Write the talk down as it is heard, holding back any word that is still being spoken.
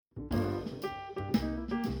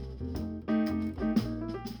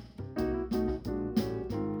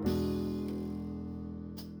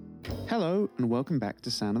Hello and welcome back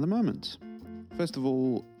to Sound of the Moment. First of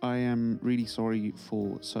all, I am really sorry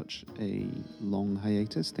for such a long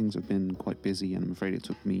hiatus. Things have been quite busy and I'm afraid it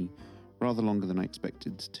took me rather longer than I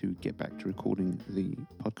expected to get back to recording the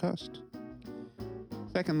podcast.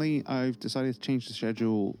 Secondly, I've decided to change the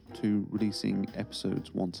schedule to releasing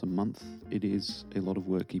episodes once a month. It is a lot of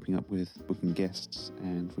work keeping up with booking guests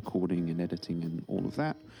and recording and editing and all of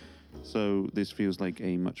that. So this feels like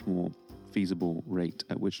a much more feasible rate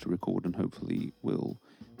at which to record and hopefully will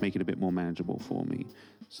make it a bit more manageable for me.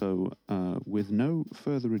 So with no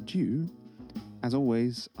further ado, as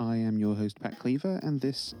always, I am your host Pat Cleaver and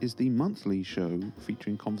this is the monthly show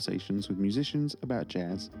featuring conversations with musicians about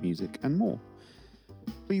jazz, music and more.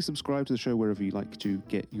 Please subscribe to the show wherever you like to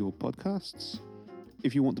get your podcasts.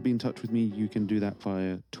 If you want to be in touch with me, you can do that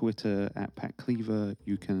via Twitter at Pat Cleaver.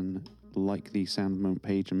 You can like the Sound of the Moment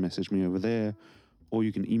page and message me over there, or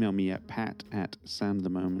you can email me at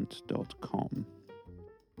pat@soundofthemoment.com.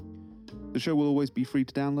 The show will always be free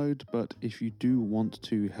to download, but if you do want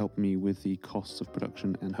to help me with the costs of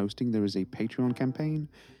production and hosting, there is a Patreon campaign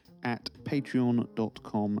at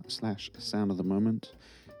patreon.com/soundofthemoment.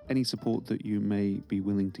 Any support that you may be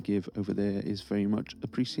willing to give over there is very much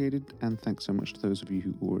appreciated, and thanks so much to those of you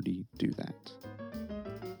who already do that.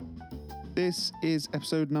 This is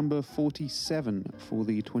episode number 47 for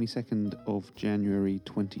the 22nd of January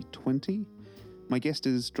 2020. My guest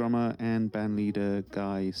is drummer and bandleader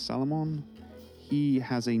Guy Salamon. He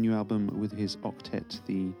has a new album with his octet,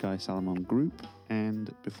 the Guy Salamon Group,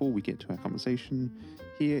 and before we get to our conversation,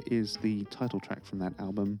 here is the title track from that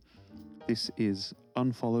album. This is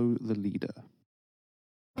Unfollow the Leader.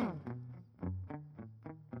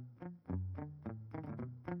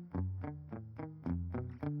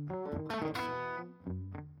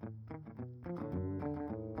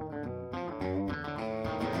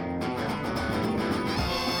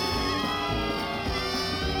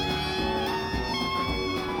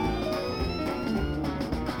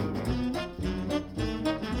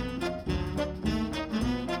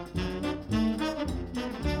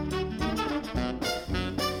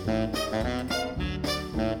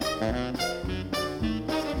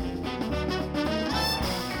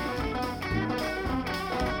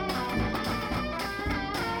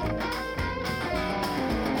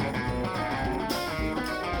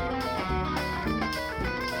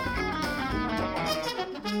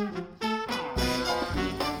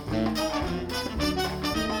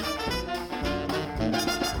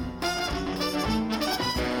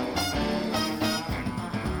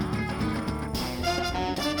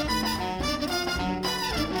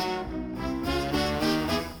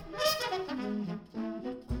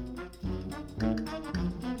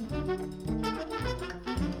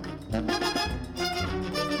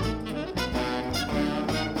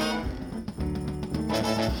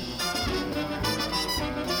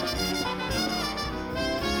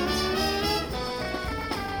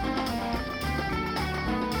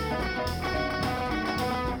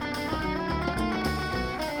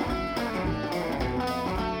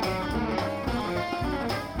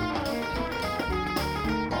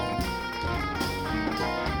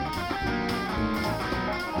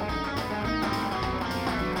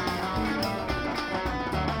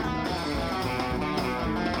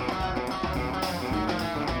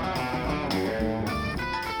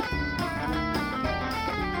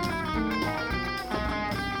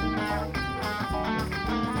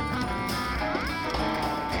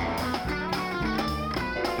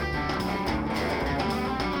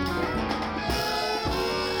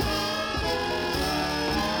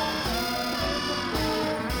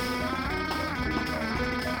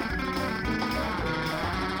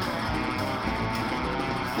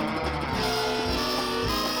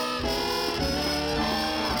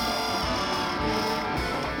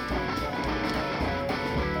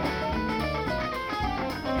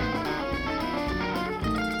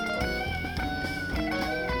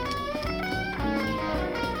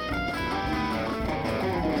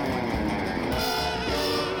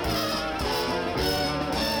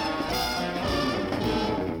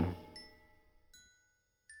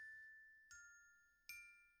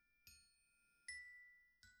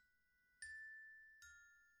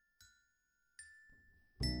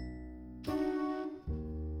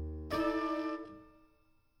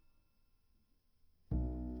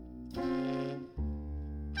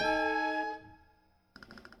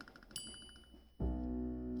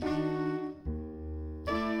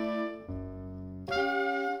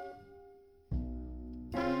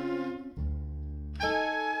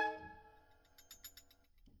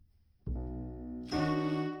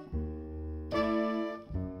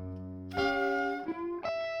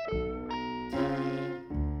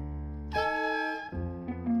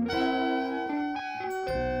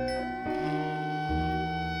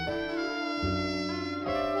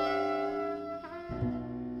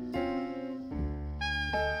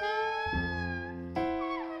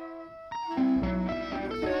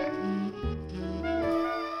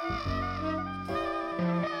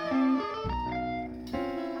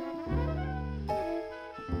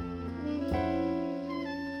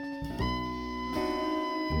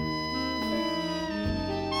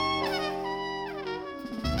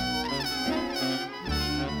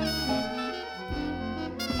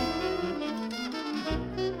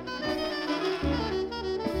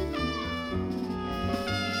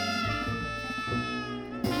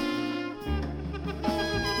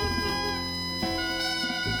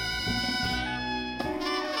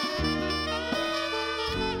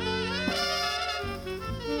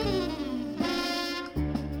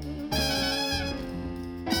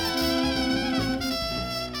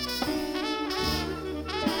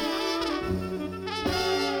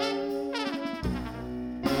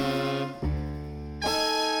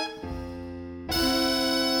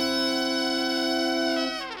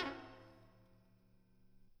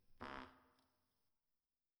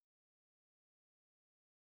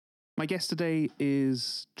 My guest today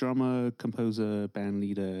is drummer, composer, band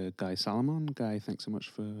leader Guy Salamon. Guy, thanks so much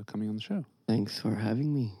for coming on the show. Thanks for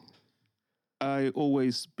having me. I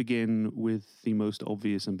always begin with the most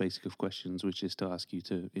obvious and basic of questions, which is to ask you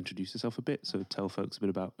to introduce yourself a bit. So tell folks a bit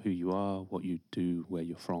about who you are, what you do, where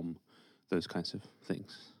you're from, those kinds of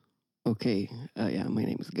things. Okay, my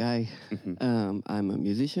name is Guy. I'm a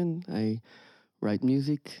musician. I write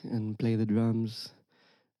music and play the drums.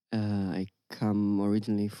 I come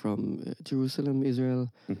originally from Jerusalem,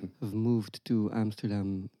 Israel. I've moved to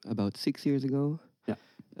Amsterdam about 6 years ago. Yeah.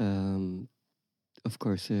 Of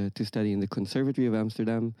course, to study in the Conservatory of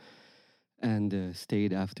Amsterdam, and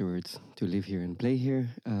stayed afterwards to live here and play here.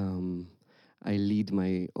 I lead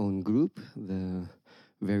my own group, the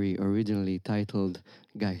very originally titled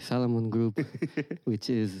Guy Salamon Group, which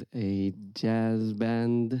is a jazz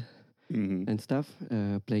band and stuff,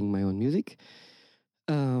 playing my own music.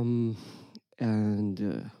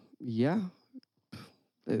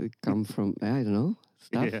 Come from, I don't know,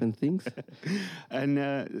 stuff and things. And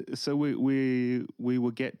so we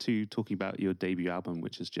will get to talking about your debut album,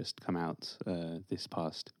 which has just come out this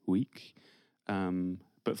past week.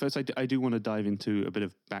 But first, I do want to dive into a bit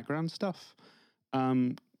of background stuff.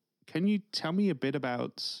 Can you tell me a bit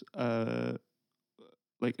about,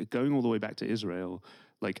 like, going all the way back to Israel,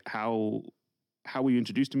 like how were you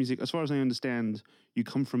introduced to music? As far as I understand, you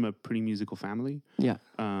come from a pretty musical family. Yeah.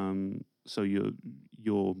 So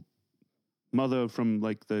your mother from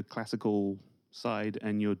like the classical side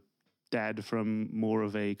and your dad from more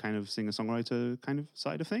of a kind of singer-songwriter kind of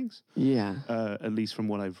side of things. Yeah. At least from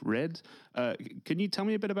what I've read. Can you tell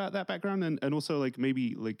me a bit about that background and also like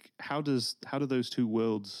maybe like how do those two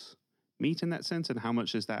worlds meet in that sense, and how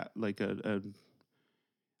much is that like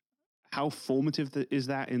how formative is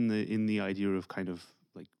that in the idea of kind of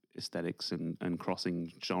like aesthetics and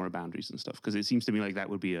crossing genre boundaries and stuff? Because it seems to me like that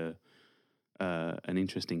would be an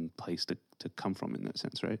interesting place to come from in that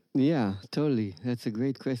sense, right? Yeah, totally. That's a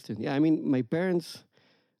great question. Yeah, I mean, my parents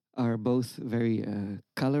are both very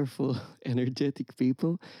colorful, energetic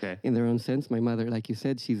people in their own sense. My mother, like you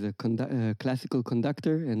said, she's a classical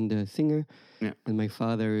conductor and a singer. Yeah. And my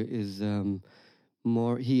father is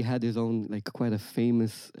more, he had his own, like, quite a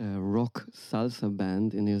famous rock salsa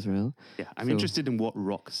band in Israel. Yeah, I'm interested in what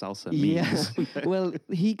rock salsa means. Yeah, well,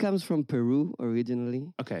 he comes from Peru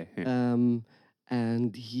originally. Okay. Yeah.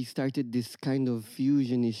 And he started this kind of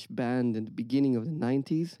fusionish band at the beginning of the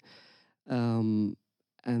 90s.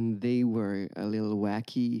 And they were a little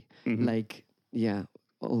wacky, like, yeah.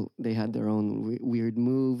 Oh, they had their own weird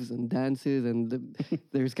moves and dances, and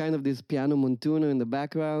there's kind of this piano montuno in the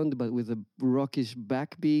background, but with a rockish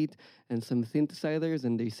backbeat and some synthesizers,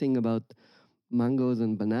 and they sing about mangoes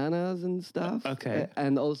and bananas and stuff. Okay.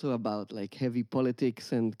 And also about like heavy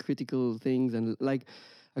politics and critical things, and like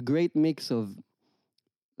a great mix of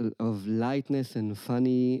lightness and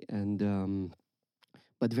funny and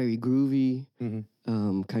but very groovy.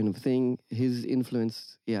 Kind of thing. His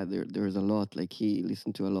influence, there's a lot. Like he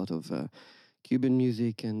listened to a lot of Cuban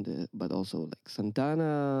music, and but also like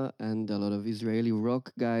Santana and a lot of Israeli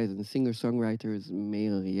rock guys and singer-songwriters.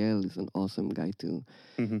 Meir Ariel is an awesome guy to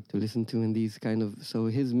listen to, and these kind of. So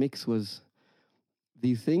his mix was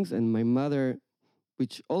these things, and my mother,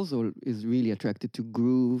 which also is really attracted to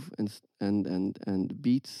groove and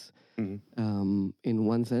beats. In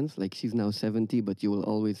one sense, like she's now 70, but you will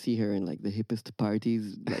always see her in like the hippest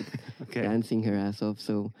parties, like dancing her ass off.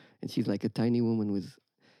 So, and she's like a tiny woman with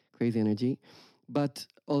crazy energy, but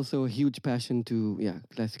also a huge passion to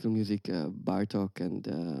classical music, Bartok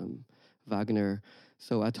and Wagner.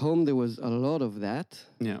 So at home there was a lot of that.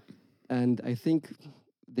 Yeah, and I think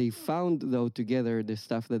they found though together the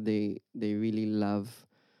stuff that they really love,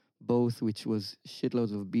 both, which was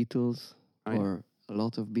shitloads of Beatles or a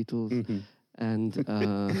lot of Beatles, and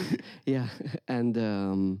and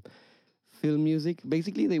film music.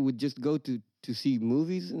 Basically, they would just go to see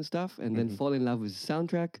movies and stuff, and then fall in love with the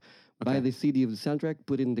soundtrack, buy the CD of the soundtrack,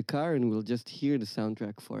 put it in the car, and we'll just hear the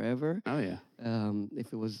soundtrack forever. Oh yeah.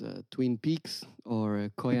 If it was Twin Peaks or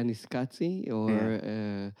Koyaanisqatsi or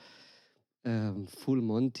Full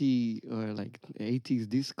Monty or like 80s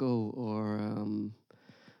disco or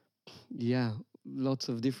lots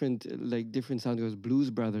of different soundtracks, Blues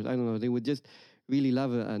Brothers, I don't know. They would just really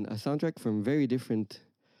love a soundtrack from very different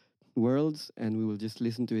worlds, and we will just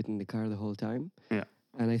listen to it in the car the whole time. Yeah.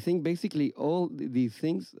 And I think basically all these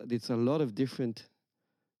things, it's a lot of different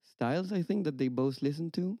styles, I think, that they both listen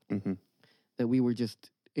to, that we were just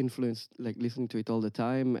influenced, like listening to it all the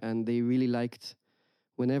time, and they really liked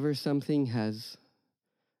whenever something has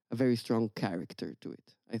a very strong character to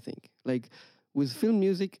it, I think. Like with film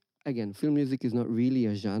music, again, film music is not really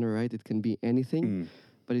a genre, right? It can be anything, Mm.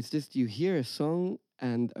 but it's just you hear a song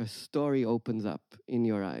and a story opens up in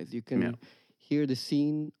your eyes. You can Yeah. hear the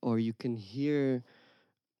scene, or you can hear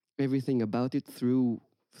everything about it through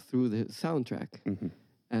the soundtrack. Hmm.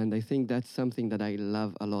 And I think that's something that I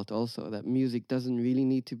love a lot also, that music doesn't really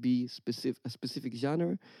need to be a specific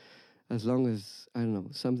genre, as long as, I don't know,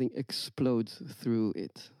 something explodes through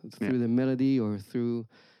it, through the melody or through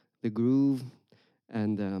the groove.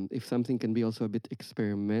 And if something can be also a bit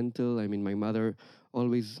experimental, I mean, my mother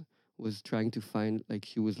always was trying to find, like,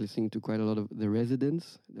 she was listening to quite a lot of The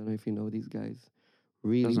Residents. I don't know if you know these guys.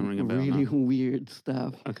 Really, Doesn't ring a bell, really no. weird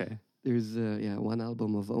stuff. Okay. There's one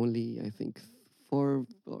album of only, I think, 4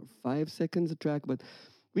 or 5 seconds a track, but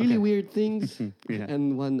really Okay. weird things. Yeah.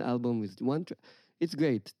 And one album with one track. It's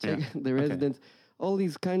great. Check Yeah. The Residents. All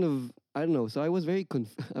these kind of, I don't know. So I was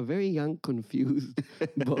a very young, confused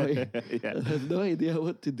boy. Yeah. I have no idea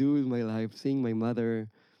what to do with my life. Seeing my mother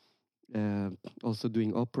also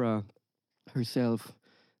doing opera herself.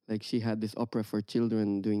 Like, she had this opera for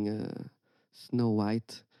children doing Snow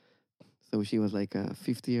White. So she was like a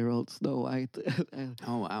 50-year-old Snow White.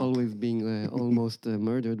 Oh wow. Always being almost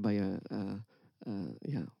murdered by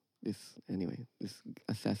this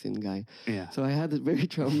assassin guy. Yeah. So I had a very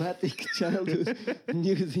traumatic childhood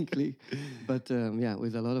musically, but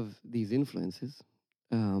with a lot of these influences.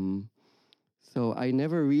 So I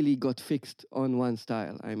never really got fixed on one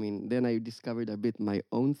style. I mean, then I discovered a bit my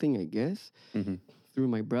own thing, I guess, Hmm. through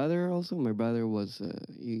my brother also. My brother was,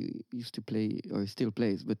 he used to play, or still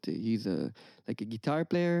plays, but he's like a guitar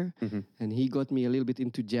player, Hmm. and he got me a little bit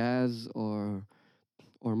into jazz or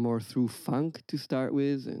more through funk to start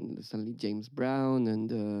with, and suddenly James Brown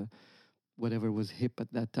and whatever was hip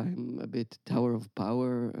at that time, a bit Tower of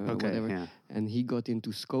Power, Okay. whatever. Yeah. And he got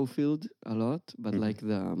into Schofield a lot, but Mhm. like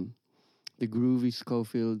the groovy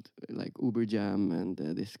Schofield, like Uber Jam and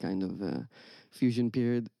this kind of fusion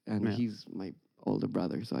period. And Yeah. he's my older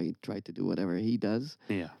brother, so I try to do whatever he does.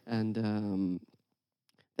 Yeah. And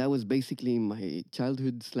that was basically my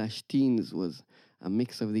childhood / teens, was a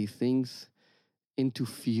mix of these things into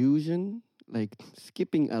fusion, like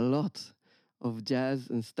skipping a lot of jazz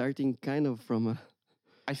and starting kind of from a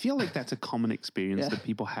I feel like that's a common experience Yeah. that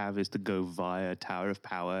people have, is to go via Tower of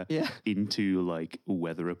Power yeah into like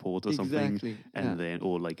Weather Report or something, exactly and then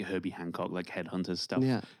or like Herbie Hancock, like Headhunters stuff,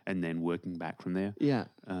 yeah and then working back from there. yeah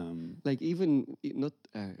like even not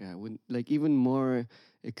like even more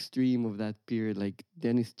extreme of that period, like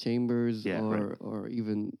Dennis Chambers Yeah, right. or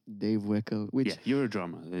even Dave Weckl, which Yeah, you're a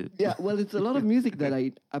drummer. yeah, well, it's a lot of music that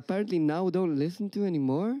I apparently now don't listen to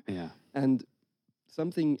anymore. Yeah. And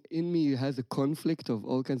something in me has a conflict of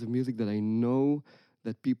all kinds of music that I know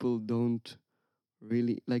that people don't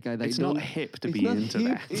really like. It's don't, not hip to it's be not into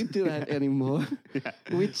hip that. into that anymore. Yeah.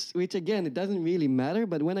 Which again, it doesn't really matter.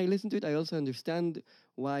 But when I listen to it, I also understand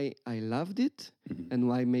why I loved it Mhm. and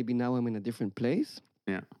why maybe now I'm in a different place.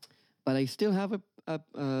 Yeah. But I still have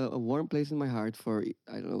a warm place in my heart for,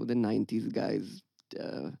 I don't know, the '90s guys,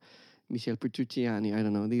 Michel Petrucciani. I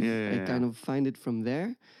don't know. These I kind of find it from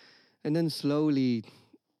there, and then slowly,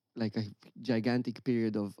 like a gigantic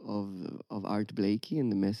period of Art Blakey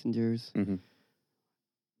and the Messengers. Mhm.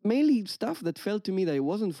 Mainly stuff that felt to me that it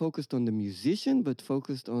wasn't focused on the musician, but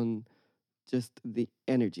focused on just the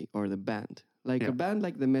energy or the band. Like Yeah. a band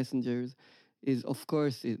like the Messengers is, of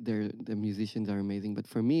course, the musicians are amazing, but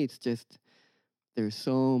for me, it's just there's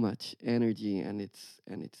so much energy, and it's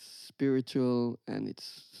spiritual, and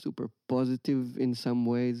it's super positive in some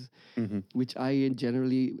ways, Mhm. which I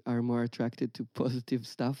generally are more attracted to positive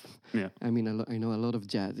stuff. Yeah. I mean, I know a lot of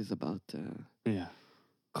jazz is about Yeah.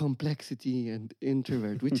 complexity and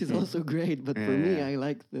introvert, which is also great. But for Yeah, me, yeah. I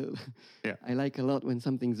like Yeah. I like a lot when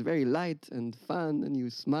something's very light and fun, and you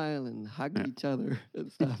smile and hug Yeah. each other and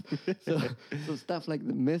stuff. So stuff like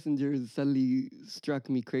the Messengers suddenly struck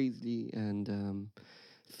me crazily, and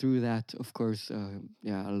through that, of course,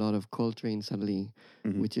 a lot of Coltrane suddenly,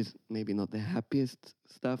 Mhm. which is maybe not the happiest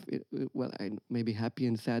stuff. Maybe happy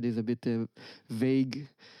and sad is a bit vague.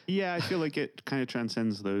 Yeah, I feel like it kind of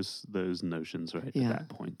transcends those notions, right? Yeah. At that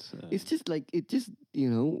point, It's just like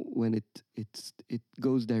when it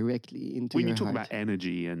goes directly into when your you talk heart. about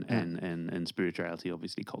energy and, Yeah. and spirituality,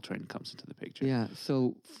 obviously Coltrane comes into the picture. Yeah,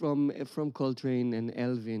 so from Coltrane and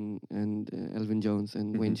Elvin Jones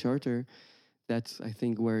and Wayne Mhm. Shorter, that's, I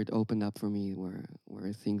think, where it opened up for me, where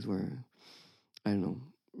things were, I don't know,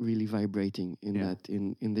 really vibrating in Yeah. that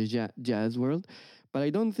in the jazz world. But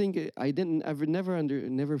I don't think I've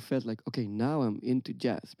never felt like, okay, now I'm into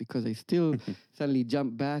jazz, because I still suddenly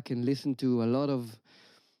jump back and listen to a lot of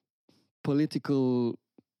political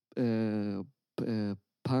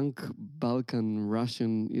punk Balkan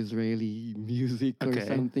Russian Israeli music or Okay.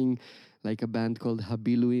 something, like a band called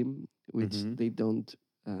Habiluim, which Mhm. they don't.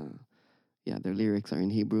 Their lyrics are in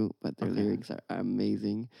Hebrew, but their Okay. lyrics are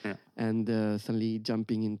amazing. Yeah. And suddenly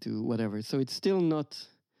jumping into whatever. So it's still not.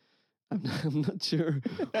 I'm not sure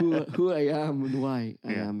who I am and why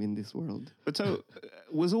I Yeah. am in this world. But so,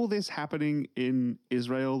 was all this happening in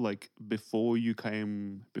Israel, like before you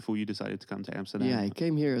decided to come to Amsterdam? Yeah, I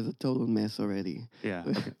came here as a total mess already. Yeah.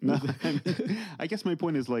 Okay. No, I guess my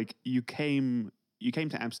point is like you came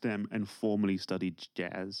to Amsterdam and formally studied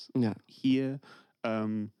jazz Yeah. here.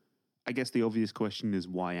 I guess the obvious question is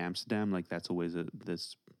why Amsterdam? Like that's always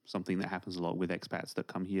there's something that happens a lot with expats that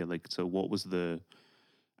come here. Like, so what was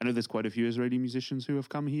I know there's quite a few Israeli musicians who have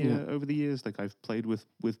come here over the years. Like I've played with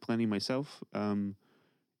plenty myself.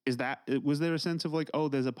 Was there a sense of like, oh,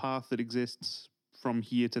 there's a path that exists from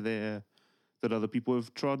here to there that other people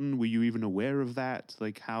have trodden? Were you even aware of that?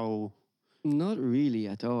 Like how? Not really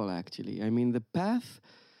at all, actually. I mean, the path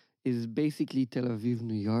is basically Tel Aviv,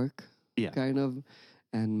 New York, kind of.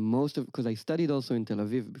 And because I studied also in Tel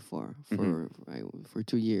Aviv before for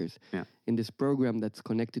 2 years in this program that's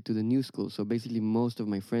connected to the new school. So basically, most of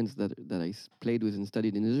my friends that I played with and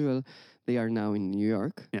studied in Israel, they are now in New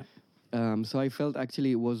York. Yeah. So I felt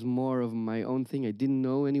actually it was more of my own thing. I didn't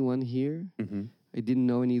know anyone here. Mm-hmm. I didn't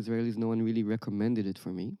know any Israelis. No one really recommended it for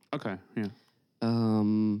me. Okay. Yeah.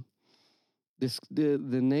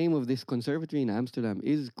 The name of this conservatory in Amsterdam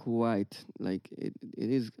is quite like it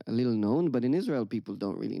is a little known, but in Israel people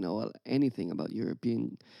don't really know anything about the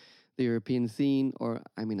European scene, or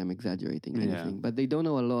I mean I'm exaggerating anything, but they don't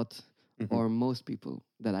know a lot, or most people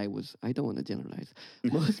I don't want to generalize.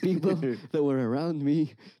 Most people that were around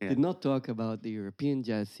me did not talk about the European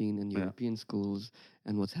jazz scene and European schools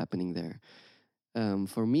and what's happening there.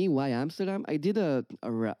 For me, why Amsterdam? I did a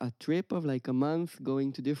trip of like a month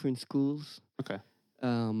going to different schools. Okay.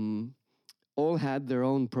 All had their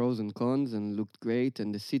own pros and cons and looked great,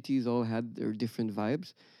 and the cities all had their different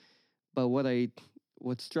vibes. But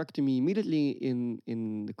what struck to me immediately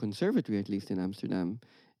in the conservatory, at least in Amsterdam,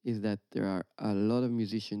 is that there are a lot of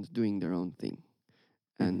musicians doing their own thing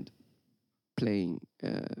and playing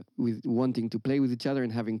with wanting to play with each other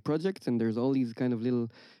and having projects. And there's all these kind of little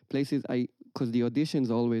places. Because the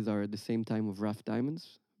auditions always are at the same time of Rough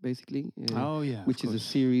Diamonds, basically. Which is a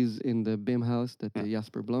series in the BIM house that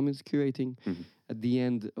Jasper Blom is curating at the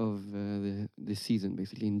end of the season,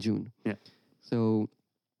 basically in June. Yeah. So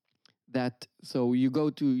you go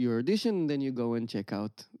to your audition, and then you go and check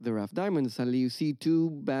out the Rough Diamonds. Suddenly you see 2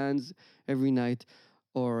 bands every night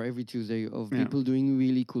or every Tuesday of people doing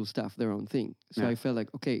really cool stuff, their own thing. So I felt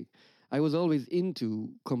like, okay, I was always into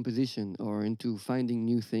composition or into finding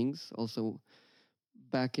new things. Also,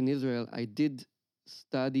 back in Israel, I did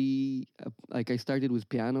study, I started with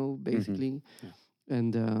piano, basically.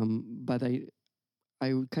 And but I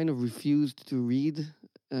kind of refused to read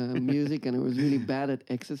music, and I was really bad at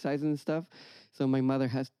exercise and stuff. So my mother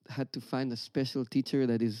had to find a special teacher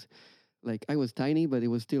that is, like, I was tiny, but it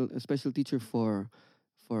was still a special teacher for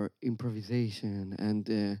improvisation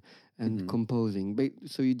and composing.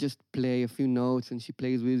 So you just play a few notes, and she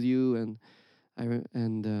plays with you,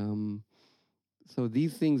 so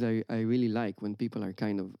these things I really like when people are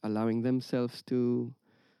kind of allowing themselves to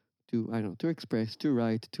express, to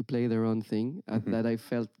write, to play their own thing. That I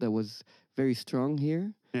felt that was very strong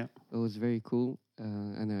here. Yeah, it was very cool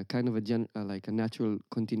and a kind of like a natural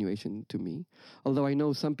continuation to me. Although I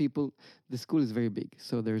know some people, the school is very big,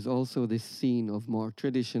 so there's also this scene of more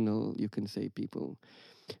traditional, you can say, people.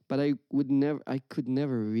 But I could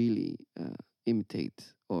never really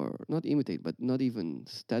imitate, or not imitate, but not even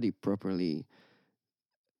study properly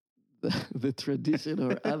the tradition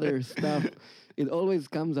or other stuff. It always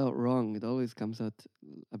comes out wrong. It always comes out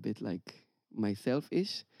a bit like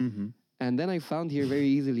myself-ish. And then I found here very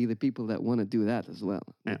easily the people that want to do that as well.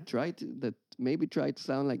 That maybe try to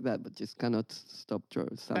sound like that, but just cannot stop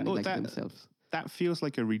sounding like themselves. That feels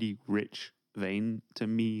like a really rich vein to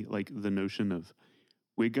me, like the notion of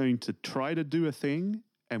we're going to try to do a thing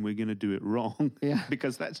and we're going to do it wrong. Yeah.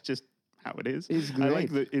 Because that's just how it is. It's great. I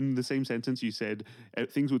like that in the same sentence you said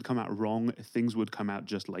things would come out wrong, things would come out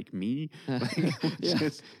just like me. A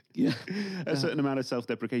certain amount of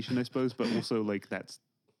self-deprecation, I suppose, but also like that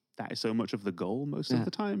is so much of the goal most of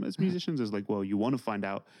the time as musicians, is like, well, you want to find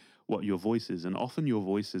out what your voice is, and often your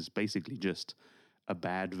voice is basically just a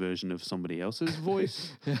bad version of somebody else's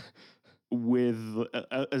voice with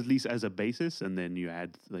at least as a basis, and then you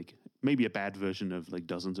add like maybe a bad version of like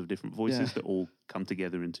dozens of different voices that all come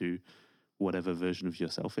together into whatever version of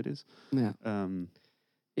yourself it is.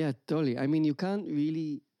 Yeah, totally. I mean, you can't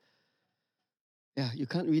really you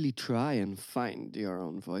can't really try and find your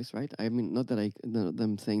own voice, right? I mean, not that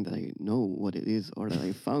I'm saying that I know what it is or that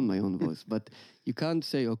I found my own voice, but you can't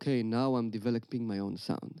say, okay, now I'm developing my own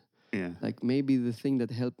sound. Yeah. Like maybe the thing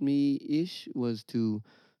that helped me ish was to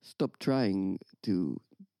stop trying to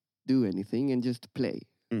do anything and just play.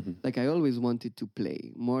 Mm-hmm. Like I always wanted to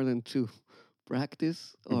play more than to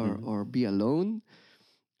practice or be alone.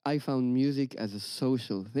 I found music as a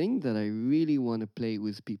social thing that I really want to play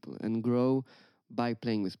with people and grow by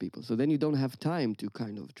playing with people. So then you don't have time to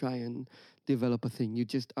kind of try and develop a thing. You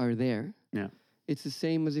just are there. Yeah. It's the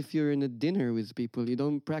same as if you're in a dinner with people. You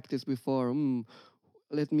don't practice before.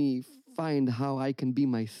 Let me find how I can be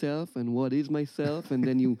myself and what is myself. And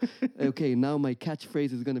then you, okay, now my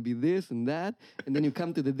catchphrase is going to be this and that. And then you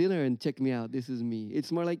come to the dinner and check me out. This is me.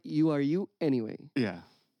 It's more like you are you anyway. Yeah.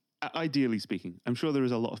 Ideally speaking, I'm sure there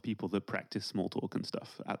is a lot of people that practice small talk and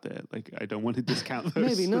stuff out there. Like, I don't want to discount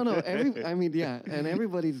those. Maybe, no. And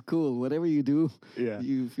everybody's cool. Whatever you do,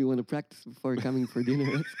 if you want to practice before coming for dinner,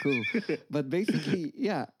 that's cool. But basically,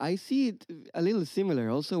 I see it a little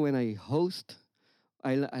similar. Also, when I host,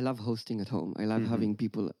 I love hosting at home. I love having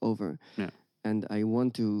people over. Yeah. And I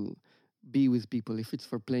want to be with people, if it's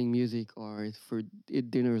for playing music or it's for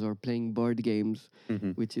dinners or playing board games,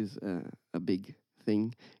 which is a big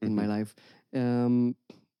thing in my life.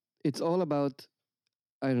 It's all about,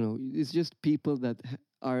 I don't know, it's just people that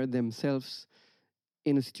are themselves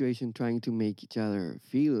in a situation trying to make each other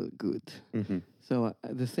feel good. So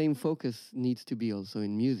the same focus needs to be also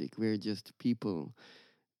in music. We're just people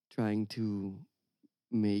trying to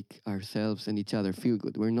make ourselves and each other feel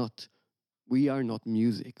good. We are not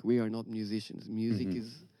music. We are not musicians. Music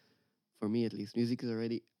is, for me at least, music is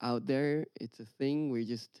already out there. It's a thing. We're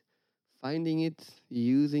just finding it,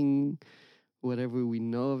 using whatever we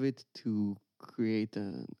know of it to create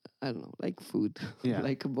I don't know, like food,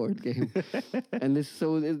 like a board game. And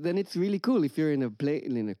then it's really cool if you're in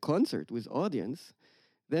a concert with audience.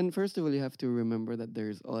 Then first of all, you have to remember that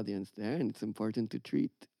there's audience there, and it's important to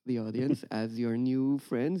treat the audience as your new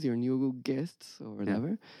friends, your new guests, or whatever.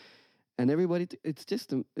 Yeah. And everybody, it's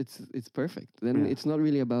just it's perfect. Then it's not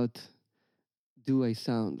really about, do I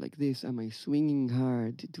sound like this? Am I swinging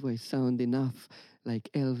hard? Do I sound enough like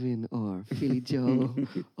Elvin or Philly Joe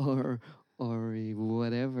or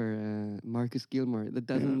whatever, Marcus Gilmore? That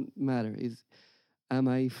doesn't matter. Am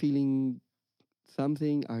I feeling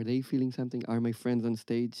something? Are they feeling something? Are my friends on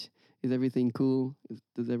stage? Is everything cool?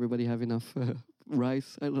 Does everybody have enough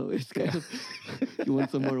rice? I don't know. It's kind of, you want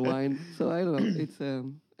some more wine? So I don't know. It's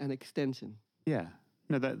an extension. Yeah.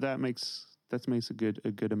 No, that makes a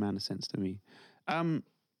good amount of sense to me.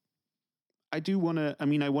 I do want to,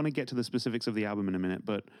 I want to get to the specifics of the album in a minute,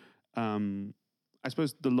 but I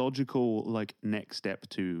suppose the logical next step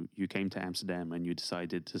to, you came to Amsterdam and you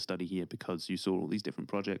decided to study here because you saw all these different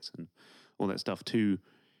projects and all that stuff too.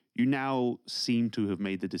 You now seem to have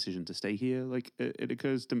made the decision to stay here. It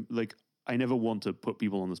occurs to I never want to put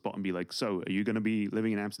people on the spot and be like, so are you going to be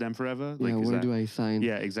living in Amsterdam forever? Where do I sign?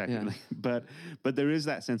 Yeah, exactly. Yeah. But there is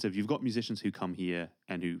that sense of, you've got musicians who come here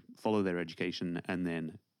and who follow their education and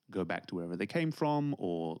then go back to wherever they came from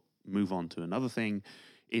or move on to another thing.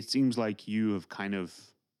 It seems like you have kind of,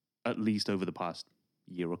 at least over the past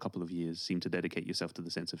year or couple of years, seem to dedicate yourself to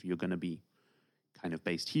the sense of you're going to be kind of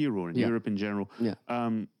based here or in Europe in general. Yeah.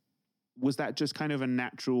 Was that just kind of a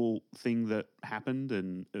natural thing that happened,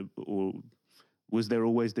 and or was there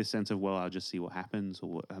always this sense of, well, I'll just see what happens,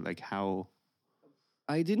 or how?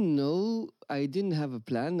 I didn't know. I didn't have a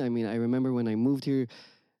plan. I remember when I moved here,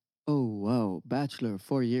 oh, wow, bachelor,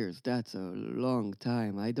 4 years. That's a long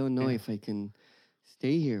time. I don't know if I can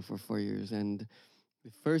stay here for 4 years. And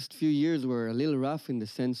the first few years were a little rough in the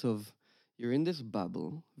sense of, you're in this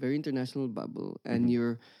bubble, very international bubble, and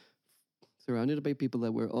you're surrounded by people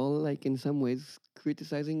that were all in some ways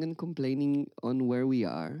criticizing and complaining on where we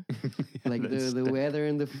are, the weather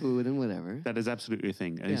and the food and whatever. That is absolutely a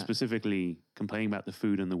thing. And specifically complaining about the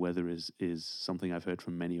food and the weather is something I've heard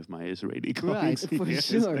from many of my Israeli colleagues. Right, for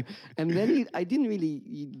sure. And then I didn't really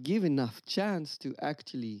give enough chance to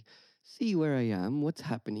actually see where I am, what's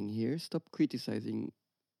happening here, stop criticizing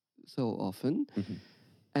so often.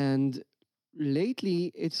 And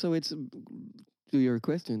lately, it's to your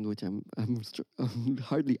question, which I'm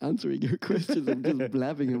hardly answering your questions. I'm just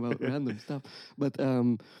blabbing about random stuff. But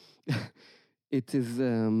it is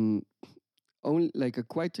only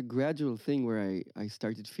quite a gradual thing where I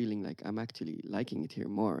started feeling like I'm actually liking it here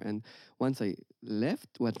more. And once I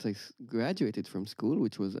graduated from school,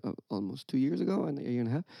 which was almost 2 years ago, a year and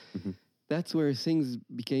a half, that's where things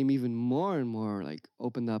became even more and more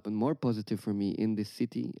opened up and more positive for me in this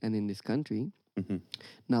city and in this country.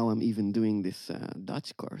 Now I'm even doing this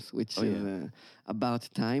Dutch course, which is about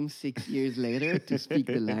time, 6 years later, to speak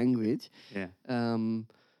the language. Yeah.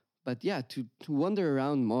 But yeah, to wander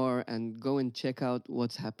around more and go and check out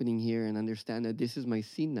what's happening here and understand that this is my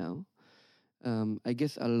scene now. I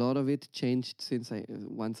guess a lot of it changed since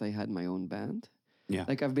once I had my own band. Yeah.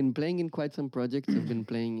 Like I've been playing in quite some projects. I've been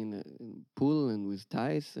playing in Pool and with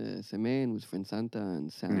Thijs, Seme and with Friend Santa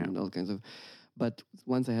and Sam and all kinds of. But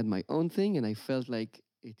once I had my own thing and I felt like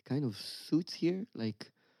it kind of suits here, like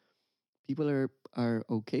people are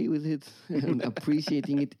okay with it and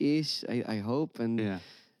appreciating it ish, I hope. And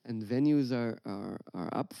and venues are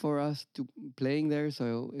up for us to playing there.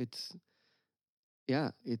 So it's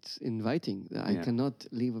inviting. I cannot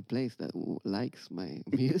leave a place that likes my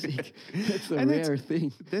music. It's a rare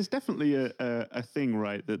thing. There's definitely a thing,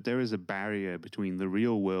 right, that there is a barrier between the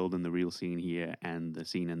real world and the real scene here and the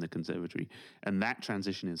scene in the conservatory. And that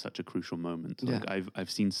transition is such a crucial moment. Like I've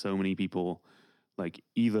seen so many people like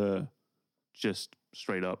either just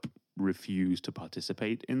straight up refuse to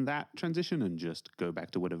participate in that transition and just go back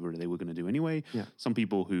to whatever they were going to do anyway. Some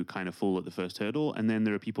people who kind of fall at the first hurdle, and then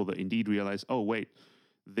there are people that indeed realize, oh wait,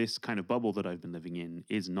 this kind of bubble that I've been living in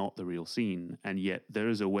is not the real scene, and yet there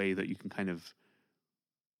is a way that you can kind of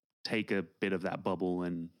take a bit of that bubble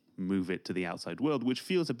and move it to the outside world, which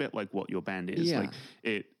feels a bit like what your band is. Like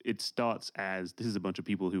it starts as this is a bunch of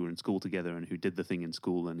people who were in school together and who did the thing in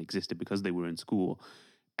school and existed because they were in school,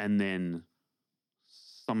 and then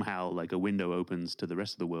somehow like a window opens to the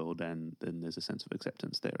rest of the world, and then there's a sense of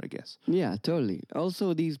acceptance there, I guess. Yeah, totally.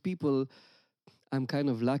 Also, these people, I'm kind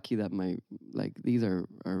of lucky that these are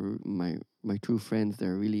my true friends.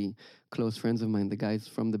 They're really close friends of mine, the guys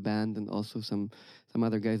from the band and also some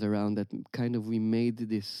other guys around that kind of we made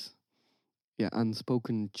this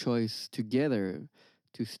unspoken choice together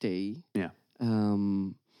to stay.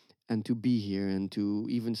 And to be here and to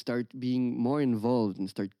even start being more involved and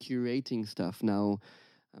start curating stuff. Now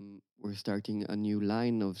we're starting a new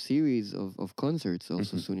line of series of concerts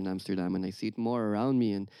also soon in Amsterdam, and I see it more around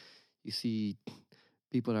me, and you see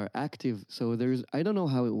people are active. So I don't know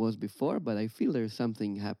how it was before, but I feel there's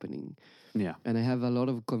something happening. Yeah. And I have a lot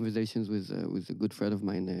of conversations with a good friend of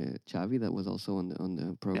mine, Xavi, that was also on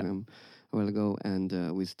the program a while ago,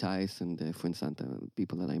 and with Thijs and Friend Santa,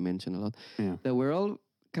 people that I mention a lot, that we're all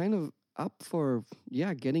kind of up for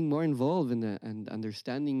getting more involved in and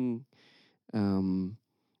understanding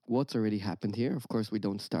what's already happened here. Of course, we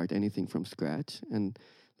don't start anything from scratch, and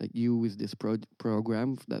like you with this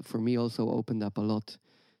program that for me also opened up a lot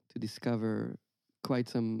to discover quite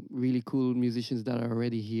some really cool musicians that are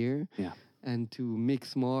already here, and to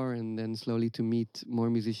mix more and then slowly to meet more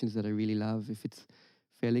musicians that I really love. If it's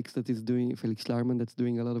Felix Schlarman that's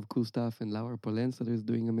doing a lot of cool stuff, and Laura Polens that is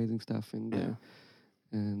doing amazing stuff,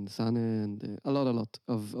 and Sanne and a lot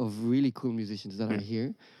of really cool musicians that are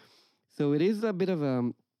here. So it is a bit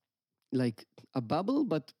of like a bubble,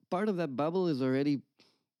 but part of that bubble is already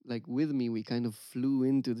like with me. We kind of flew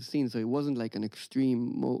into the scene, so it wasn't like an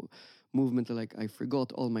extreme movement. Like I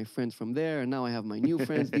forgot all my friends from there, and now I have my new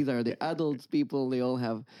friends. These are the adults people. They all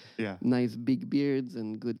have nice big beards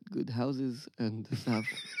and good houses and stuff.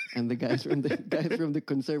 And the guys from the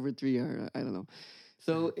conservatory are I don't know.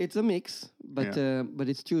 So it's a mix, but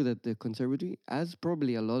it's true that the conservatory, as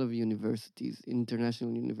probably a lot of universities,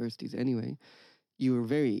 international universities anyway, you're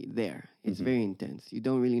very there. It's very intense. You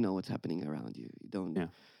don't really know what's happening around you. You don't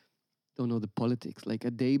know the politics. Like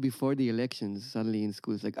a day before the elections, suddenly in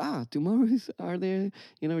school, it's like, tomorrow are there,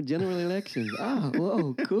 general elections.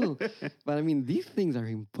 Whoa, cool. But I mean, these things are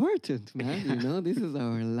important, man. This is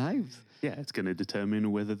our lives. Yeah, it's going to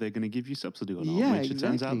determine whether they're going to give you subsidy or not, which it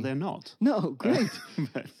turns out they're not. No, great.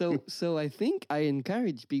 So I think I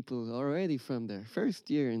encourage people already from their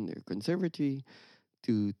first year in their conservatory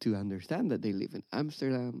to understand that they live in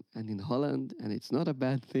Amsterdam and in Holland, and it's not a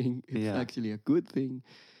bad thing. It's actually a good thing.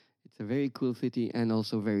 It's a very cool city and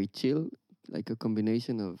also very chill, like a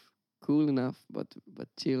combination of cool enough but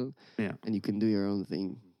chill. Yeah. And you can do your own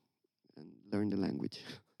thing and learn the language.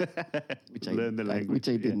 Which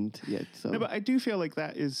I didn't yet. So. No, but I do feel like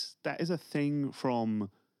that is a thing from,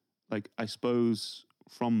 like, I suppose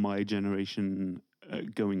from my generation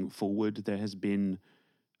going forward, there has been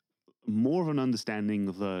more of an understanding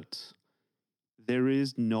that there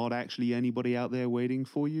is not actually anybody out there waiting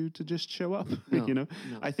for you to just show up. No.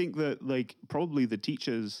 I think that like probably the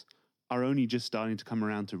teachers are only just starting to come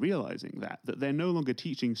around to realizing that they're no longer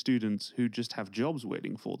teaching students who just have jobs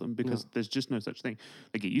waiting for them, because there's just no such thing.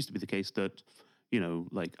 Like it used to be the case that,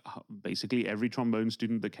 like basically every trombone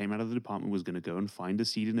student that came out of the department was going to go and find a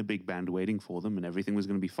seat in a big band waiting for them, and everything was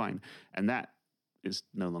going to be fine. And that is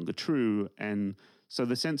no longer true. And so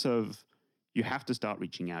the sense of you have to start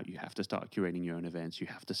reaching out, you have to start curating your own events, you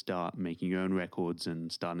have to start making your own records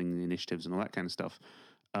and starting the initiatives and all that kind of stuff.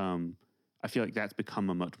 I feel like that's become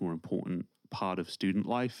a much more important part of student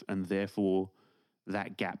life, and therefore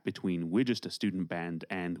that gap between we're just a student band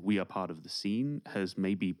and we are part of the scene has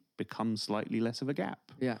maybe become slightly less of a gap.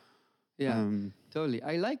 Yeah, totally.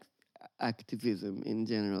 I like activism in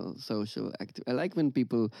general, social active. I like when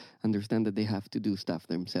people understand that they have to do stuff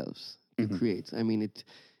themselves to create. I mean,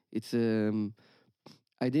 it's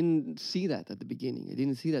I didn't see that at the beginning. I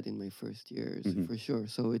didn't see that in my first years for sure.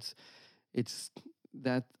 So it's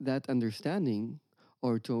that understanding,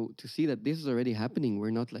 or to see that this is already happening.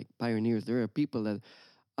 We're not like pioneers. There are people that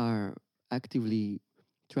are actively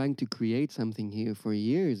trying to create something here for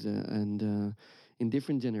years and in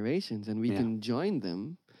different generations, and we can join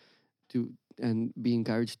them and be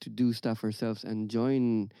encouraged to do stuff ourselves and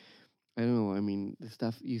join. I don't know. I mean, the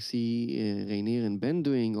stuff you see Reinier and Ben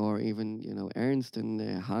doing, or even Ernst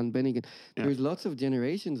and Han Bennigan. There's lots of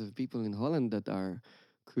generations of people in Holland that are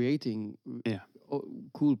creating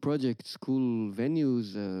cool projects, cool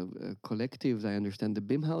venues, collectives. I understand the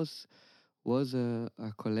BIM House was a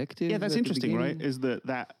collective. Yeah, that's interesting, right? Is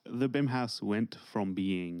that the BIM House went from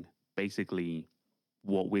being basically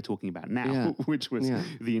what we're talking about now, which was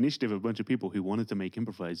the initiative of a bunch of people who wanted to make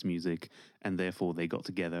improvised music, and therefore they got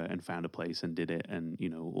together and found a place and did it. And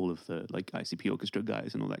all of the like ICP Orchestra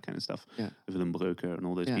guys and all that kind of stuff, Willem Breuker and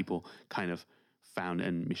all those people kind of found,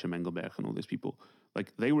 and Misha Mengelberg and all those people,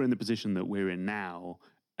 like they were in the position that we're in now.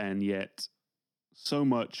 And yet so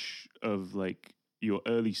much of like your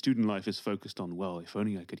early student life is focused on, well, if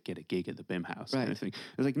only I could get a gig at the BIM House kind of thing.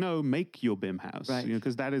 It's like, no, make your BIM House,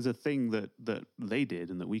 because that is a thing that they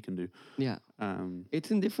did and that we can do. Yeah.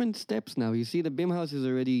 It's in different steps now. You see, the BIM House is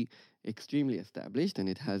already extremely established and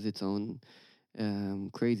it has its own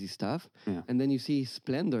crazy stuff. Yeah. And then you see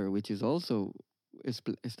Splendor, which is also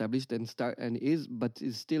established and is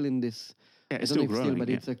still in this. Yeah, it's still growing.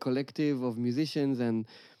 But it's a collective of musicians and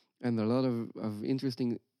a lot of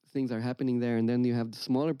interesting things are happening there. And then you have the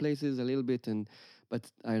smaller places a little bit,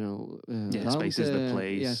 but I don't know. Space is the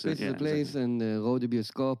Place. Yeah, Space is the Place, exactly. And Rode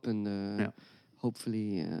Bioscoop, and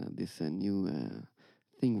hopefully this new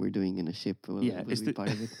thing we're doing in a ship will be part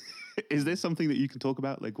of it. Is there something that you can talk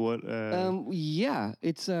about? Like what?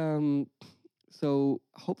 It's so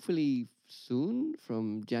hopefully soon,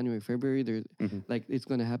 from January, February, there's it's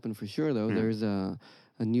going to happen for sure though. There's a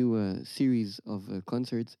new series of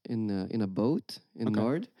concerts in a boat in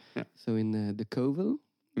Nord. Yeah. So in the Kovel,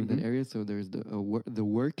 that area. So there's the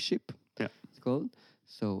Workship. Yeah. It's called.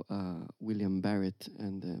 So William Barrett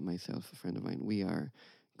and myself, a friend of mine, we are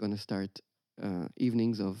gonna start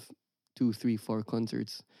evenings of 2, 3, 4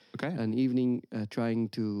 concerts. Okay. An evening trying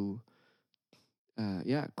to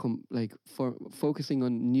focusing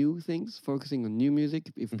on new things, focusing on new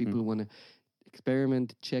music. If people want to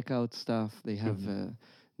experiment, check out stuff, they have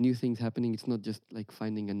new things happening. It's not just like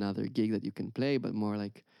finding another gig that you can play, but more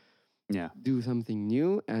like do something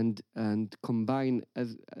new and combine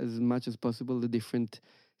as much as possible the different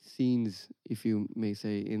scenes, if you may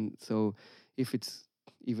say. So if it's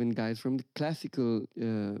even guys from the classical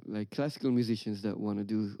musicians that want to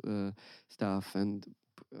do stuff, and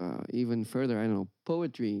even further, I don't know,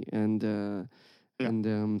 poetry and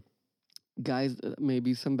guys,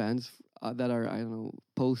 maybe some bands that are, I don't know,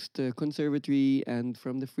 post conservatory and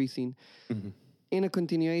from the free scene. In a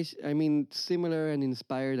continuation, I mean, similar and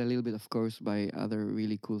inspired a little bit, of course, by other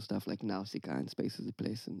really cool stuff like Nausicaa and Space is the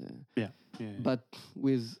Place, and but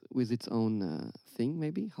with its own thing,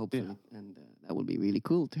 maybe, hopefully, and that would be really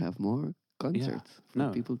cool to have more concerts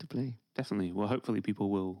for people to play. Definitely. Well, hopefully people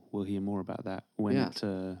will hear more about that when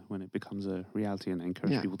it becomes a reality, and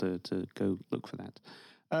encourage people to go look for that.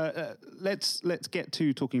 Let's get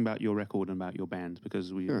to talking about your record and about your band,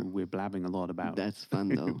 because we're blabbing a lot about that's fun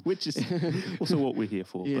though, which is also what we're here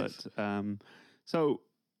for. Yes. But so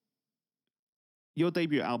your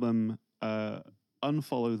debut album,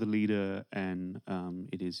 Unfollow the Leader, and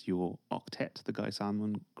it is your octet, the Guy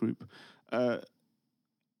Salmon group.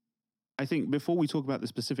 I think before we talk about the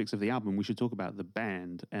specifics of the album, we should talk about the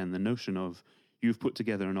band and the notion of you've put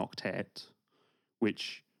together an octet,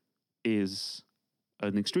 which is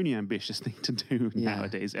an extremely ambitious thing to do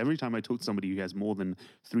nowadays. Every time I talk to somebody who has more than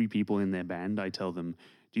 3 people in their band, I tell them,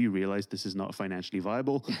 do you realize this is not financially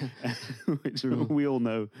viable? Which we all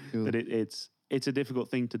know that it's a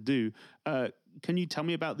difficult thing to do. Can you tell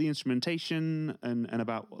me about the instrumentation and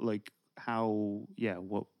about like how,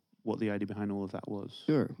 what the idea behind all of that was?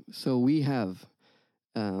 Sure. So we have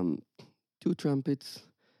 2 trumpets,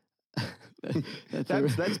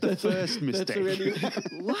 That's the first mistake. Already,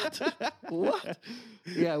 what?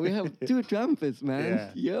 Yeah, we have 2 trumpets,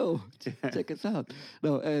 man. Yeah. Yo, check us out.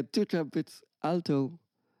 No, 2 trumpets, alto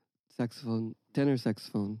saxophone, tenor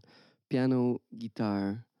saxophone, piano,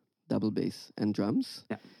 guitar, double bass, and drums.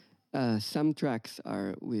 Yeah. Some tracks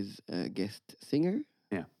are with a guest singer.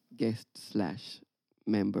 Yeah. Guest /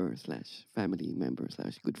 member / family member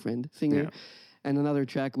 / good friend singer. Yeah. And another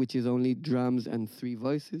track which is only drums and 3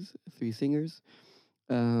 voices, 3 singers.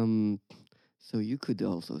 So you could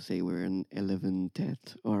also say we're an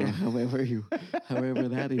 11-tet or however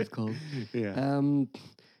that is called. Yeah.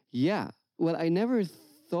 Yeah. Well, I never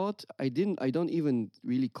thought I don't even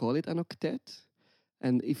really call it an octet.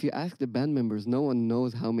 And if you ask the band members, no one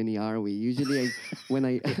knows how many are we. Usually,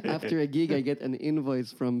 after a gig, I get an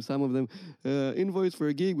invoice from some of them. Invoice for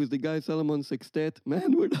a gig with the Guy Solomon Sextet.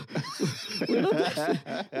 Man, we're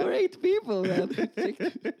 8 people, man.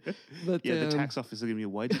 But the tax office is going to be,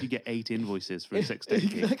 why did you get 8 invoices for a sextet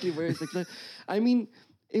gig? Exactly, for a sextet. I mean,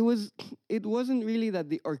 it wasn't really that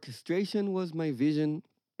the orchestration was my vision.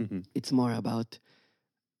 Mm-hmm. It's more about,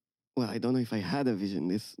 well, I don't know if I had a vision.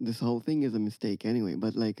 This whole thing is a mistake anyway,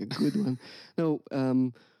 but like a good one. No,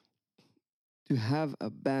 to have a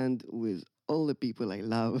band with all the people I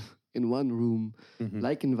love in one room, Mm-hmm.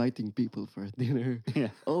 like inviting people for dinner.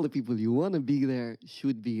 Yeah. All the people you want to be there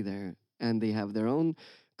should be there, and they have their own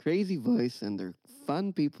crazy voice, and they're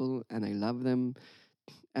fun people, and I love them.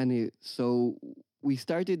 And so we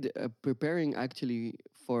started preparing actually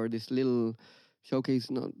for this little showcase,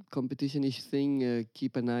 not competition-ish thing,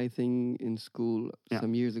 keep an eye thing in school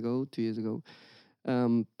some years ago, 2 years ago.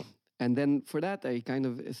 And then for that, I kind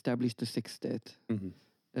of established a sextet.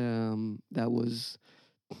 Mm-hmm. That was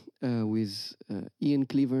with Ian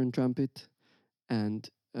Cleaver on trumpet and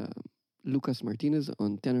Lucas Martinez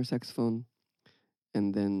on tenor saxophone.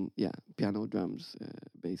 And then, piano, drums,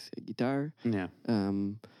 bass, guitar. Yeah.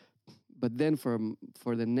 But then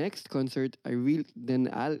for the next concert, I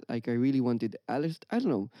really wanted Alistair. I don't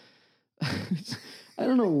know. I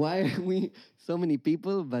don't know why so many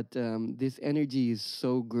people, but this energy is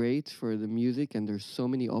so great for the music, and there's so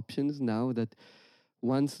many options now that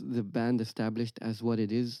once the band established as what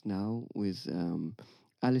it is now with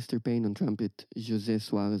Alistair Payne on trumpet, José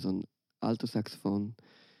Suarez on alto saxophone,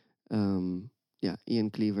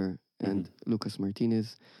 Ian Cleaver and Lucas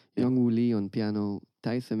Martinez, Young Woo Lee on piano,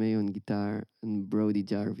 Tai Samei on guitar, and Brody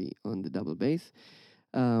Jarvie on the double bass.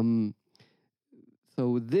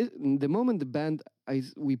 So the moment the band,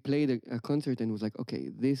 we played a concert and was like, okay,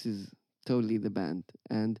 this is totally the band.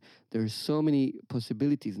 And there's so many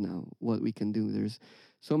possibilities now, what we can do. There's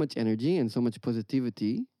so much energy and so much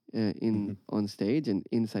positivity on stage and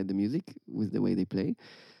inside the music with the way they play.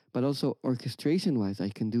 But also orchestration-wise, I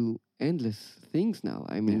can do endless things now.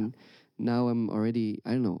 I mean, now I'm already,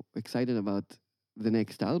 I don't know, excited about the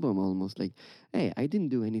next album almost. Like, hey, I didn't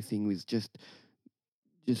do anything with just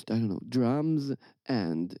I don't know, drums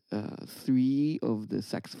and 3 of the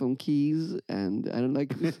saxophone keys, and I don't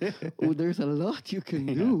like this. There's a lot you can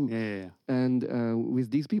do. Yeah. And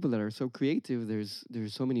with these people that are so creative, there's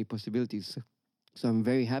so many possibilities. So I'm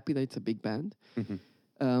very happy that it's a big band.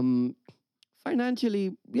 Mm-hmm.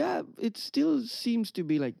 Financially, it still seems to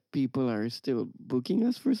be like people are still booking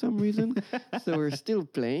us for some reason. So we're still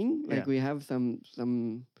playing. Like we have some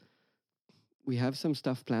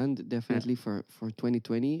stuff planned definitely for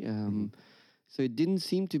 2020. So it didn't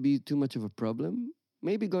seem to be too much of a problem.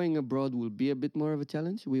 Maybe going abroad will be a bit more of a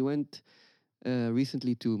challenge. We went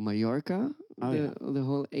recently to Mallorca, the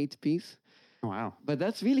whole 8-piece. Oh, wow. But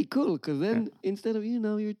that's really cool, because then instead of,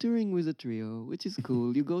 you're touring with a trio, which is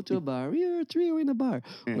cool. You go to a bar, you're a trio in a bar.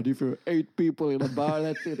 Yeah. But if you're 8 people in a bar,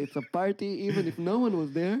 that's it. It's a party, even if no one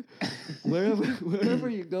was there. Wherever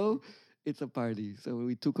you go, it's a party. So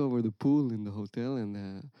we took over the pool in the hotel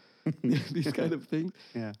and these kind of things.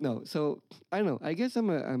 Yeah. No, so I don't know. I guess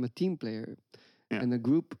I'm a team player and a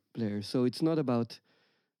group player. So it's not about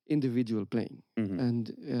individual playing. Mm-hmm.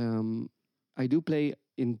 And I do play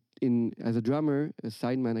in as a drummer, a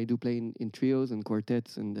sideman. I do play in trios and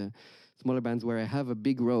quartets and smaller bands where I have a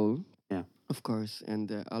big role, of course,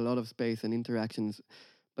 and a lot of space and interactions.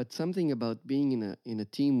 But something about being in a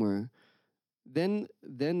team where then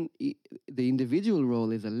the individual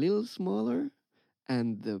role is a little smaller,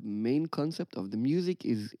 and the main concept of the music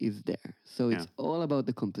is there. So it's all about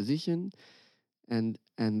the composition, and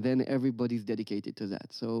then everybody's dedicated to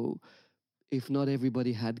that. So if not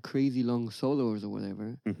everybody had crazy long solos or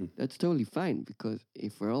whatever, that's totally fine, because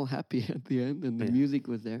if we're all happy at the end and the music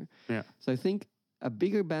was there. Yeah. So I think a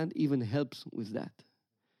bigger band even helps with that.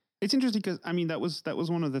 It's interesting because, I mean, that was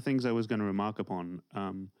one of the things I was going to remark upon.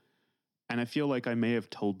 and I feel like I may have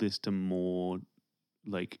told this to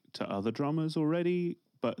to other drummers already,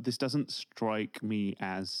 but this doesn't strike me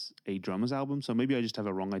as a drummer's album. So maybe I just have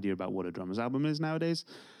a wrong idea about what a drummer's album is nowadays.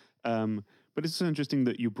 But it's so interesting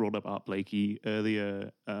that you brought up Art Blakey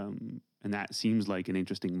earlier, and that seems like an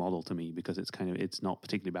interesting model to me, because it's not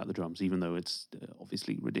particularly about the drums, even though it's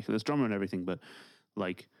obviously ridiculous drummer and everything, but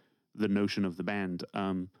like the notion of the band.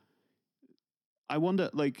 I wonder,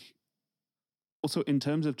 like, also in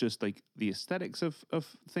terms of just like the aesthetics of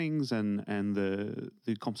things and the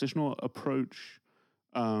compositional approach.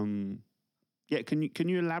 Yeah, can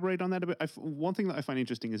you elaborate on that a bit? One thing that I find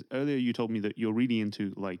interesting is earlier you told me that you're really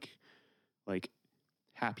into like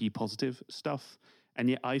happy, positive stuff, and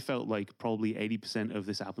yet I felt like probably 80% of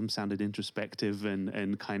this album sounded introspective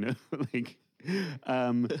and kind of like,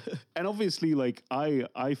 and obviously like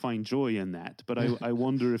I find joy in that, but I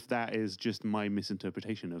wonder if that is just my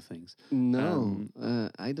misinterpretation of things. No,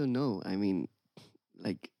 I don't know. I mean,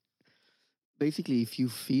 like, basically, if you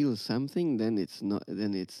feel something, then it's not.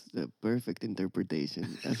 Then it's the perfect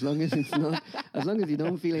interpretation. As long as it's not. As long as you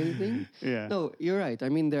don't feel anything. Yeah. No, you're right. I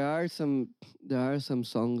mean, there are some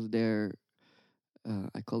songs there.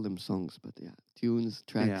 I call them songs, but yeah, tunes,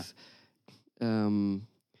 tracks,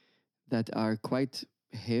 that are quite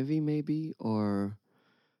heavy, maybe, or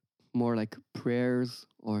more like prayers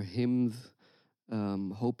or hymns,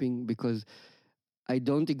 hoping, because I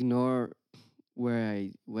don't ignore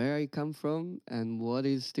where I come from and what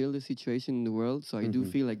is still the situation in the world. So I do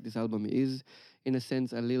feel like this album is, in a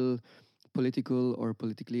sense, a little political or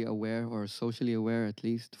politically aware, or socially aware at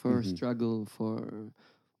least, for struggle, for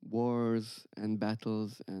wars and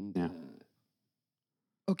battles and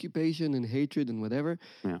occupation and hatred and whatever.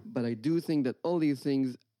 Yeah. But I do think that all these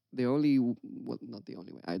things, not the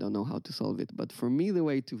only way, I don't know how to solve it, but for me, the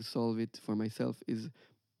way to solve it for myself is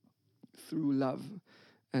through love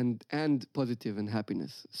and positive and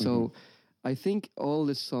happiness. So I think all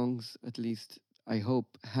the songs, at least I hope,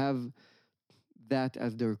 have that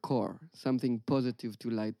as their core, something positive to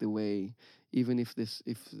light the way, even if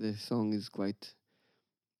the song is quite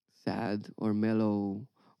sad or mellow,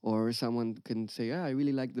 or someone can say, I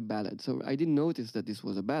really like the ballad. So I didn't notice that this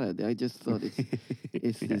was a ballad. I just thought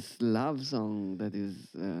it's this love song that is,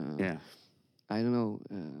 I don't know.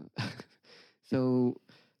 So,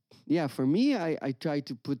 yeah, for me, I try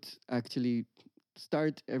to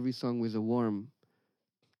start every song with a warm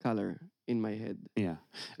color in my head. Yeah.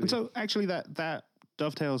 And so actually that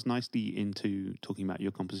dovetails nicely into talking about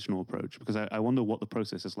your compositional approach, because I wonder what the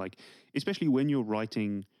process is like, especially when you're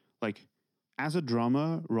writing, like, as a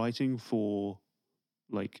drummer, writing for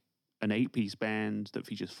like an 8-piece band that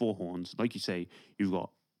features 4 horns. Like you say, you've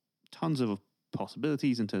got tons of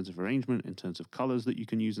possibilities in terms of arrangement, in terms of colors that you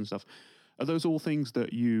can use and stuff. Are those all things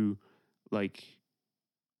that you like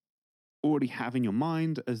already have in your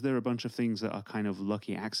mind? Is there a bunch of things that are kind of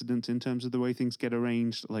lucky accidents in terms of the way things get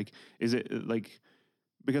arranged? Like, is it like,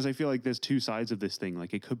 because I feel like there's 2 sides of this thing.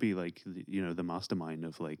 Like, it could be like, the mastermind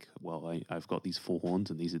of like, well, I've got these 4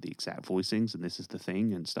 horns and these are the exact voicings and this is the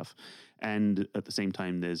thing and stuff. And at the same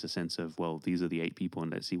time, there's a sense of, well, these are the 8 people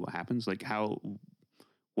and let's see what happens. Like,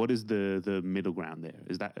 what is the middle ground there?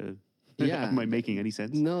 Is that, am I making any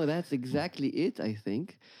sense? No, that's exactly it, I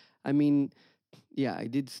think. I mean, yeah, I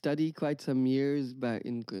did study quite some years back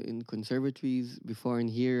in conservatories before in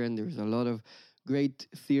here, and there's a lot of great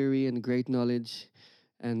theory and great knowledge.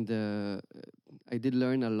 And I did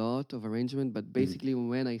learn a lot of arrangement, but basically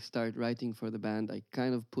when I start writing for the band, I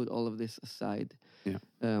kind of put all of this aside. Yeah.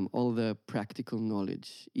 All the practical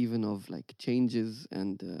knowledge, even of like changes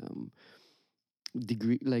and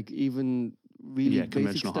degree, like even really basic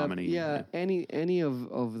conventional stuff. harmony. Yeah, any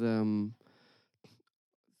of the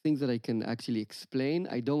things that I can actually explain.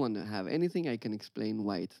 I don't want to have anything I can explain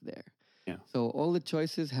why it's there. Yeah. So all the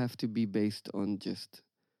choices have to be based on just.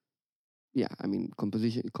 Yeah, I mean,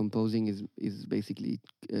 composing is basically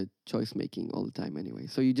choice making all the time anyway.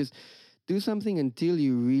 So you just do something until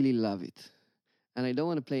you really love it. And I don't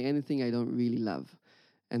want to play anything I don't really love.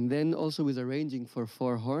 And then also with arranging for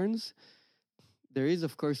 4 horns, there is,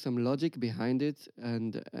 of course, some logic behind it.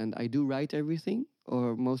 And I do write everything,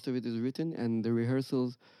 or most of it is written. And the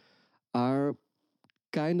rehearsals are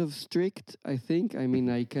kind of strict, I think. I mean,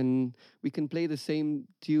 we can play the same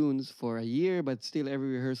tunes for a year, but still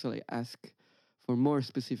every rehearsal I ask for more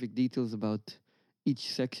specific details about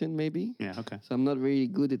each section, maybe. Yeah, okay. So I'm not really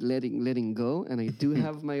good at letting go, and I do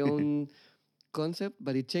have my own concept,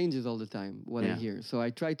 but it changes all the time what I hear. So I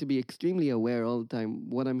try to be extremely aware all the time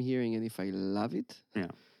what I'm hearing and if I love it. Yeah.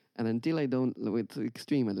 And until I don't, it's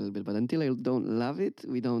extreme a little bit, but until I don't love it,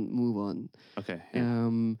 we don't move on. Okay. Yeah.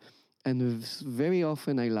 and very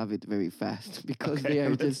often I love it very fast because Okay, they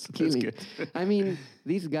are that's just killing. good. I mean,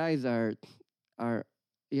 these guys are are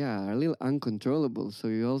a little uncontrollable. So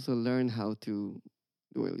you also learn how to.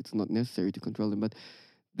 Well, it's not necessary to control them, but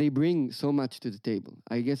they bring so much to the table.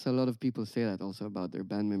 I guess a lot of people say that also about their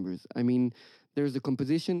band members. I mean, there's the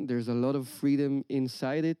composition, there's a lot of freedom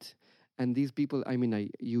inside it, and these people. I mean,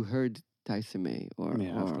 you heard Tyson May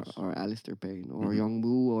Yeah, of course. or Alistair Payne or Mhm. Young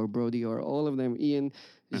Woo or Brody or all of them. Ian,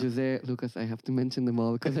 Yeah. Jose, Lucas. I have to mention them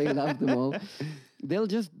all because I love them all. They'll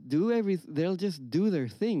just do They'll just do their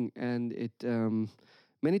thing, and it.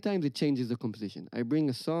 Many times it changes the composition. I bring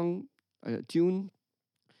a song, a tune,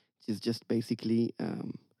 which is just basically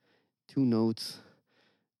two notes,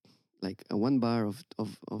 like a one bar of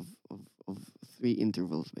three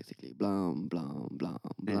intervals, basically. Blah, blah, blah,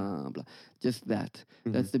 blah, blah. Just that.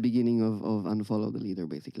 Mhm. That's the beginning of Unfollow the Leader,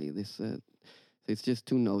 basically. So it's just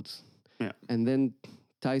two notes. Yeah. And then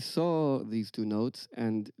Ty saw these two notes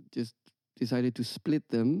and just decided to split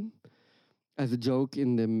them as a joke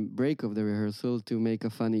in the break of the rehearsal to make a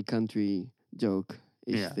funny country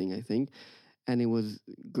joke-ish Yeah. thing, I think. And it was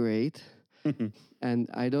great. Mhm. And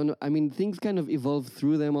I don't know, I mean, things kind of evolve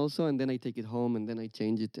through them also, and then I take it home, and then I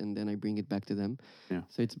change it, and then I bring it back to them. Yeah.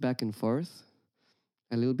 So it's back and forth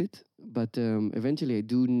a little bit, but eventually I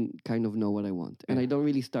do kind of know what I want. And Yeah. I don't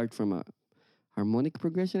really start from a harmonic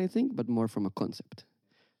progression, I think, but more from a concept.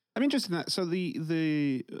 I'm interested in that. So the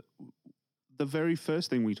very first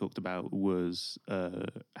thing we talked about was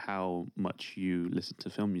how much you listened to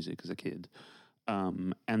film music as a kid,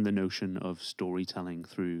 and the notion of storytelling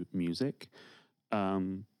through music.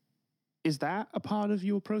 Is that a part of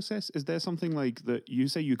your process? Is there something like that? You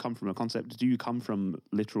say you come from a concept. Do you come from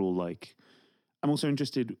literal, like, I'm also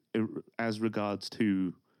interested as regards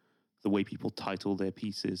to the way people title their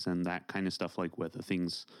pieces and that kind of stuff, like whether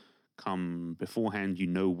things come beforehand, you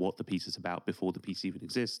know what the piece is about before the piece even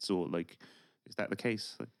exists, or like, is that the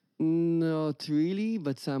case? Like, Not really,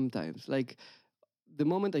 but sometimes. Like the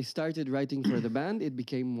moment I started writing for the band, it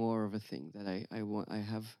became more of a thing that I want.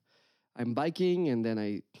 I'm biking, and then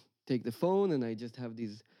I take the phone and I just have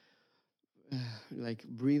these like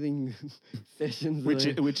breathing sessions.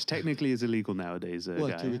 which technically is illegal nowadays.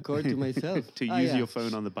 What, to record to myself? to Ah, use yeah. your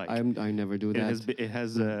phone on the bike. I never do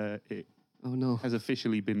that. It Oh no. has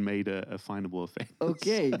officially been made a finable offense.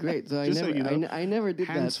 Okay, great. So I Just so never, you know, I never did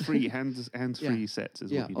hands that. free, hands-free sets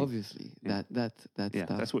is Yeah, what you do. obviously. Yeah. That Yeah,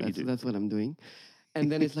 stuff. that's what you do. That's what I'm doing.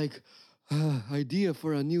 And then it's like, idea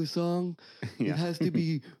for a new song. Yeah. It has to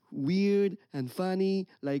be weird and funny,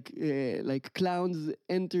 like clowns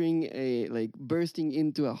entering like bursting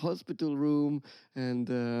into a hospital room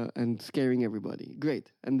and scaring everybody. Great.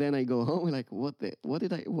 And then I go home like, why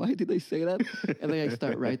did I say that? And then I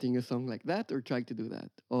start writing a song like that, or trying to do that,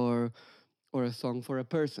 or a song for a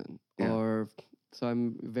person, Yeah. or so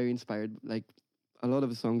I'm very inspired. Like a lot of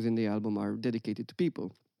the songs in the album are dedicated to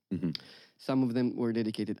people. Mhm. Some of them were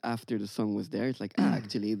dedicated after the song was there. It's like,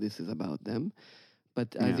 actually, this is about them.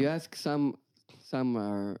 But as Yeah. you ask, some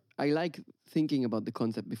are. I like thinking about the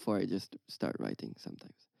concept before I just start writing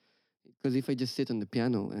sometimes. Because if I just sit on the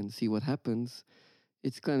piano and see what happens,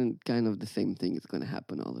 it's kind of the same thing. It's going to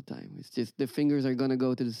happen all the time. It's just the fingers are going to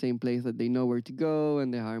go to the same place that they know where to go,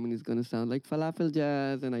 and the harmony is going to sound like falafel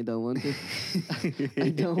jazz, and I don't want it. I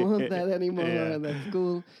don't want that anymore, Yeah. and that's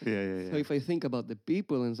cool. Yeah. So if I think about the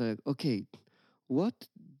people and say, okay, what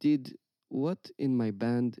in my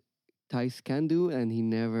band Thijs can do and he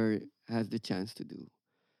never has the chance to do?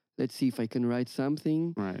 Let's see if I can write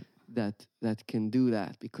something Right. that can do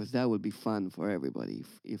that, because that would be fun for everybody.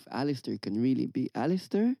 If Alistair can really be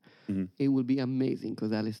Alistair, Mhm. it will be amazing,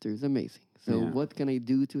 because Alistair is amazing. So Yeah. what can I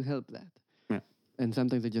do to help that? Yeah. And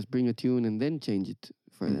sometimes I just bring a tune and then change it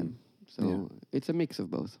for Mhm. them. So it's a mix of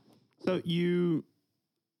both. So you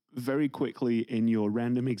very quickly in your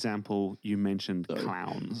random example, you mentioned Sorry.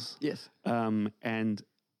 clowns. Yes. And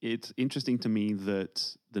it's interesting to me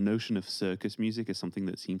that the notion of circus music is something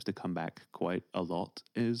that seems to come back quite a lot,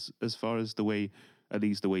 as far as the way, at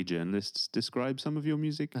least the way journalists describe some of your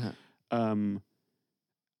music. Uh-huh.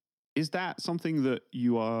 Is that something that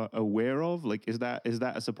you are aware of? Like, is that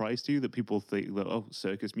a surprise to you that people think that, oh,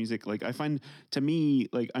 circus music? Like, I find, to me,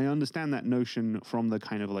 like, I understand that notion from the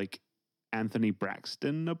kind of like Anthony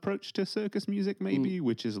Braxton approach to circus music, maybe,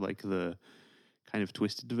 which is like the kind of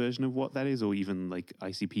twisted version of what that is, or even like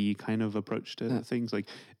ICP kind of approach to things. Like,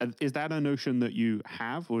 is that a notion that you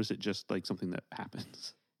have, or is it just like something that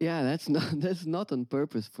happens? Yeah, that's not on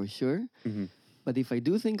purpose for sure. Mm-hmm. But if I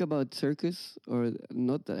do think about circus, or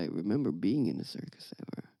not that I remember being in a circus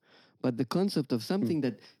ever, but the concept of something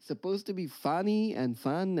that's supposed to be funny and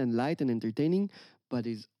fun and light and entertaining, but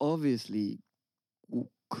is obviously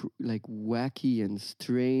like wacky and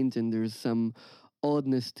strange, and there's some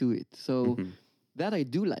oddness to it. So that I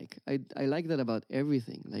do like. I like that about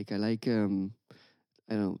everything. Like I like I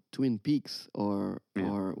don't know, Twin Peaks or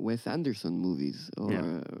Wes Anderson movies or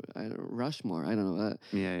I don't know, Rushmore. I don't know,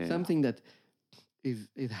 something that is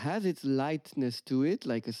it has its lightness to it,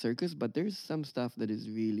 like a circus, but there's some stuff that is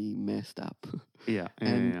really messed up,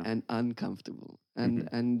 and uncomfortable,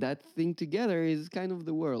 and that thing together is kind of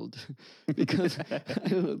the world, because I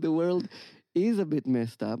don't know, the world is a bit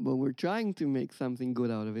messed up, but we're trying to make something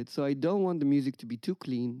good out of it. So I don't want the music to be too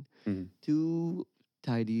clean, too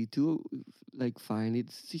tidy, too like fine.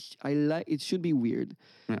 It should be weird,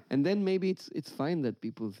 and then maybe it's fine that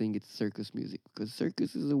people think it's circus music, because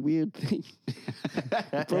circus is a weird thing.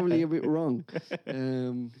 Probably a bit wrong.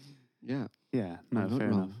 Yeah. Yeah, no, not fair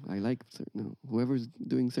wrong. enough. I like whoever's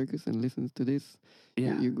doing circus and listens to this.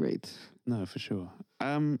 You're great. No, for sure.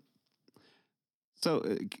 So,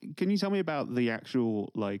 can you tell me about the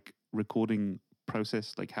actual like recording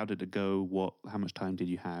process? Like, how did it go? How much time did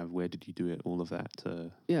you have? Where did you do it? All of that.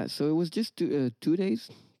 Yeah, so it was just 2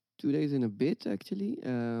 days, 2 days and a bit actually.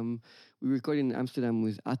 We recorded in Amsterdam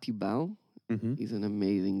with Ati Bau. He's an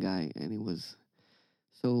amazing guy, and he was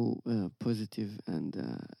so positive and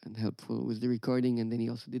helpful with the recording, and then he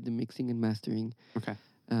also did the mixing and mastering. Okay.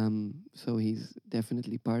 So he's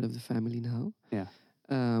definitely part of the family now. Yeah.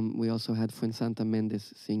 We also had Fuensanta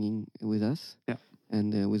Mendes singing with us. Yeah.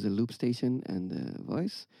 And with a loop station and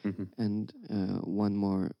voice. And one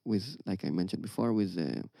more with, like I mentioned before, with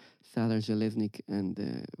Sadar Železnik and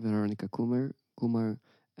Veronica Kumar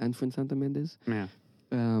and Fuensanta Mendes. Yeah.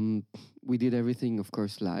 We did everything, of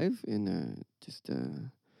course, live in just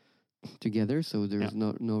together. So there's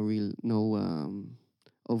no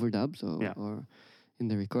overdubs or in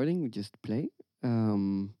the recording. We just play.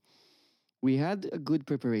 We had a good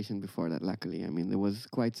preparation before that, luckily. I mean, there was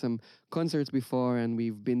quite some concerts before, and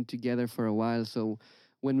we've been together for a while. So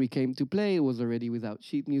when we came to play, it was already without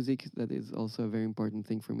sheet music. That is also a very important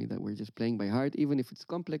thing for me, that we're just playing by heart, even if it's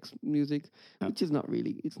complex music, which is not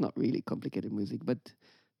really complicated music, but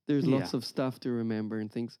there's lots of stuff to remember and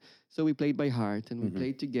things. So we played by heart, and we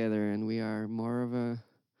played together, and we are more of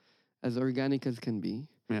as organic as can be.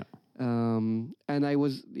 Yeah. And I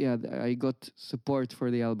got support for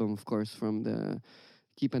the album, of course, from the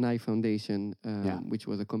Keep an Eye Foundation, which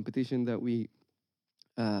was a competition that we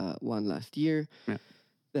won last year. Yeah.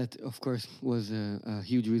 That, of course, was a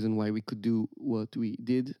huge reason why we could do what we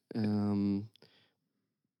did.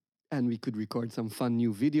 And we could record some fun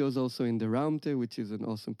new videos also in the Raumte, which is an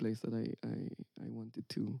awesome place that I wanted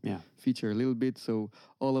to feature a little bit. So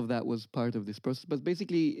all of that was part of this process. But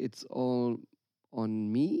basically, it's all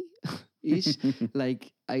on me ish.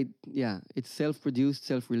 Like it's self-produced,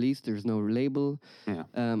 self-released. There's no label.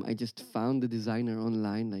 I just found the designer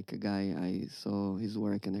online, like a guy. I saw his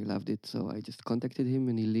work and I loved it, so I just contacted him,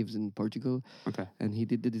 and he lives in Portugal. Okay. And he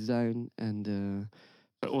did the design and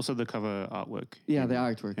but also the cover artwork. Yeah, the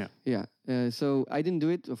artwork. Yeah. So I didn't do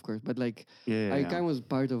it, of course, but like I kind of was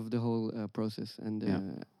part of the whole process,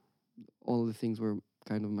 and all the things were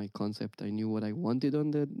kind of my concept. I knew what I wanted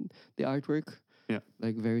on the artwork. Yeah,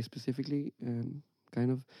 like very specifically,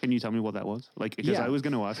 kind of. Can you tell me what that was? Like, because I was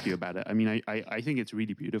going to ask you about it. I mean, I think it's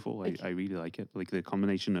really beautiful. I really like it. Like the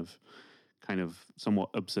combination of kind of somewhat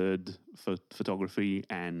absurd photography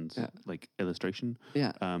and like illustration.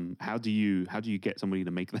 Yeah. How do you get somebody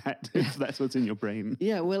to make that if that's what's in your brain?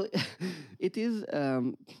 Yeah. Well, it is.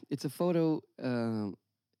 It's a photo.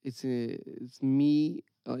 It's me.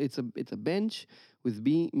 It's a bench with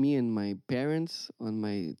me and my parents on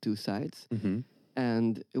my two sides.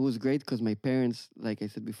 And it was great because my parents, like I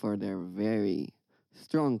said before, they're very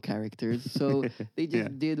strong characters. So they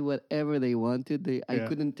just did whatever they wanted. I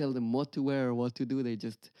couldn't tell them what to wear or what to do.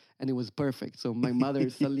 And it was perfect. So my mother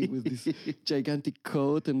suddenly with this gigantic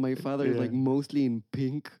coat, and my father is like mostly in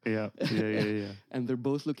pink. Yeah. And they're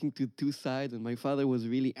both looking to two sides. And my father was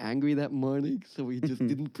really angry that morning, so he just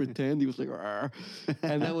didn't pretend. He was like, "Arr."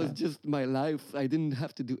 And that was just my life. I didn't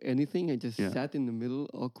have to do anything. I just sat in the middle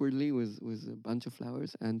awkwardly with a bunch of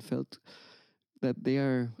flowers and felt that they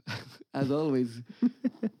are, as always,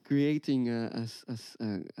 creating a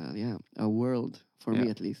world for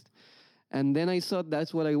me, at least. And then I thought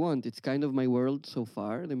that's what I want. It's kind of my world so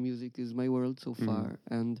far. The music is my world so far.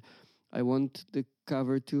 And I want the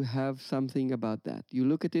cover to have something about that. You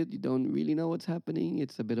look at it, you don't really know what's happening.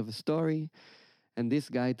 It's a bit of a story. And this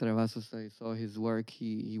guy, Travassos, I saw his work.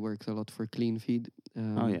 He works a lot for Clean Feed.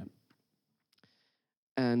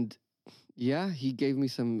 And he gave me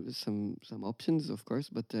some options, of course,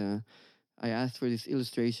 but I asked for this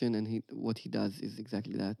illustration, and what he does is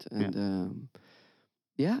exactly that. And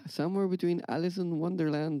somewhere between Alice in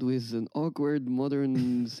Wonderland with an awkward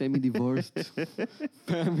modern semi-divorced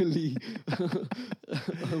family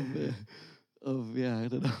of I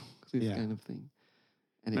don't know, this kind of thing,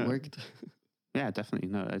 and it worked. Yeah, definitely.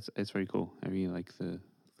 No, it's very cool. I really like the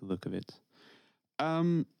look of it.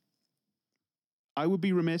 I would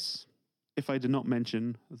be remiss if I did not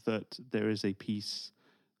mention that there is a piece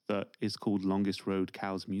that is called Longest Road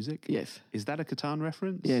Cow's Music. Yes. Is that a Catan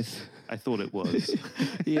reference? Yes. I thought it was.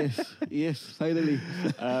 Yes, finally.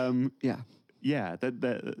 Yeah,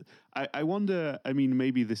 I wonder, I mean,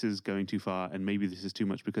 maybe this is going too far and maybe this is too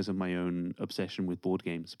much because of my own obsession with board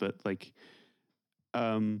games, but like,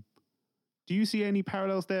 do you see any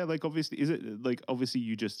parallels there? Like, obviously, is it like obviously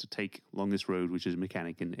you just take Longest Road, which is a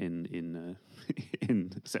mechanic in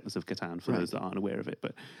Settlers of Catan for those that aren't aware of it,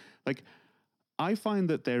 but like, I find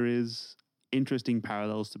that there is interesting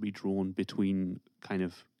parallels to be drawn between kind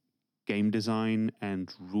of game design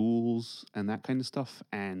and rules and that kind of stuff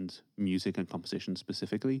and music and composition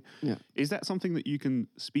specifically. Yeah. Is that something that you can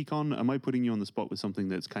speak on? Am I putting you on the spot with something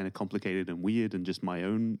that's kind of complicated and weird and just my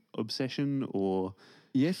own obsession, or?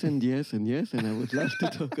 Yes, and yes, and yes, and I would love to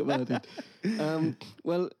talk about it.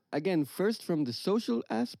 Well, again, first from the social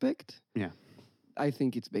aspect, I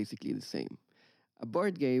think it's basically the same. A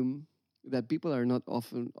board game that people are not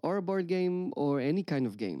often, or a board game or any kind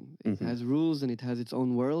of game. It has rules and it has its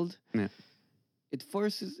own world. Yeah. It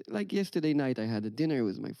forces, like yesterday night, I had a dinner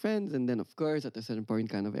with my friends, and then of course at a certain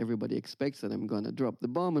point kind of everybody expects that I'm going to drop the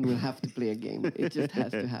bomb and we'll have to play a game. It just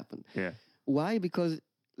has to happen. Yeah. Why? Because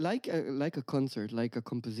like a concert, like a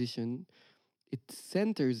composition, it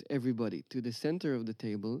centers everybody to the center of the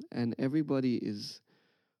table, and everybody is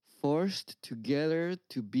forced together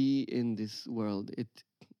to be in this world.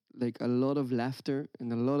 Like a lot of laughter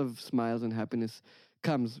and a lot of smiles and happiness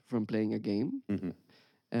comes from playing a game,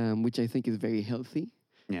 which I think is very healthy.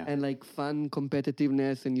 Yeah. And like fun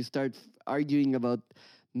competitiveness, and you start arguing about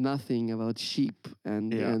nothing, about sheep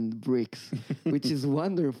and bricks, which is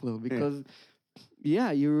wonderful because,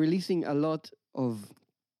 you're releasing a lot of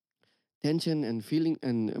tension and feeling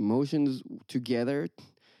and emotions together.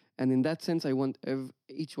 And in that sense, I want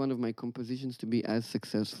each one of my compositions to be as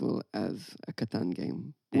successful as a Catan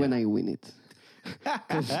game when I win it.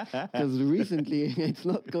 Because recently it's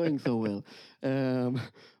not going so well.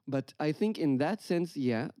 But I think in that sense,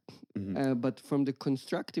 but from the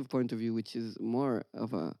constructive point of view, which is more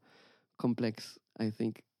of a complex, I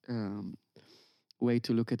think, way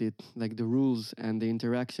to look at it, like the rules and the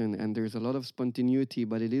interaction, and there's a lot of spontaneity,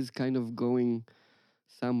 but it is kind of going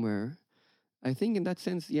somewhere. I think in that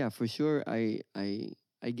sense, for sure, I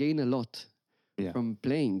gain a lot from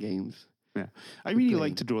playing games. Yeah, I really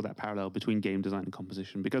like to draw that parallel between game design and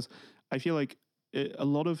composition, because I feel like a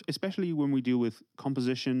lot of, especially when we deal with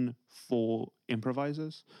composition for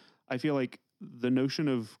improvisers, I feel like the notion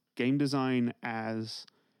of game design as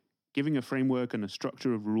giving a framework and a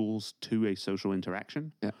structure of rules to a social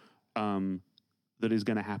interaction that is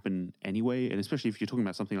going to happen anyway, and especially if you're talking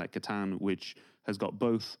about something like Catan, which has got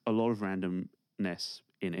both a lot of randomness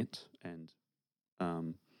in it and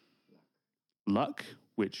luck,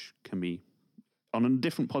 which can be, on a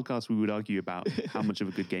different podcast, we would argue about how much of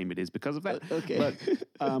a good game it is because of that. Okay. But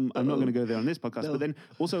I'm not going to go there on this podcast. No. But then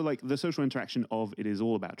also like the social interaction of it is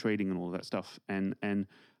all about trading and all of that stuff. And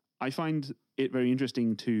I find it very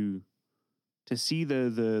interesting to see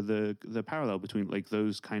the parallel between like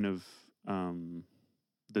those kind of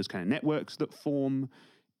networks that form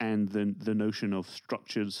and the notion of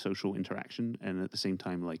structured social interaction, and at the same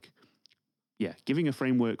time, like, giving a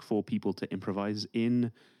framework for people to improvise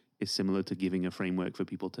in is similar to giving a framework for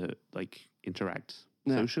people to like interact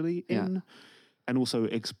socially in, and also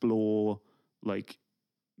explore like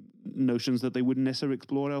notions that they wouldn't necessarily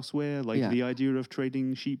explore elsewhere, like the idea of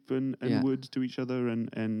trading sheep and wood to each other,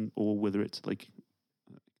 and or whether it's like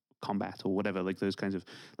combat or whatever, like those kinds of,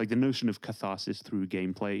 like the notion of catharsis through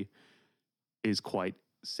gameplay is quite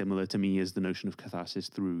similar to me as the notion of catharsis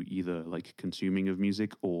through either like consuming of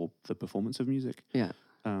music or the performance of music. Yeah,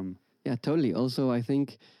 totally. Also, I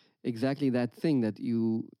think exactly that thing that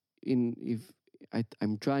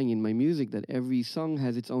I'm trying in my music that every song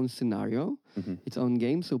has its own scenario, its own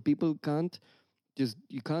game, so people can't just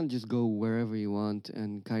go wherever you want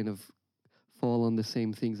and kind of fall on the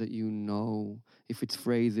same things that if it's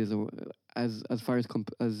phrases or as far as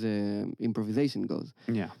improvisation goes.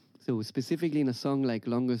 Yeah. So specifically in a song like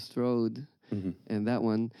Longest Road, and that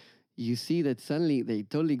one, you see that suddenly they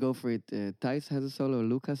totally go for it. Thijs has a solo,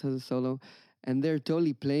 Lucas has a solo, and they're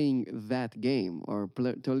totally playing that game or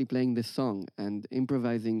totally playing the song and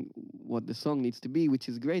improvising what the song needs to be, which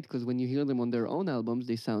is great because when you hear them on their own albums,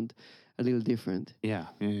 they sound a little different. Yeah.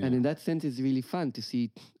 And in that sense, it's really fun to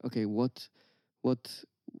see. Okay,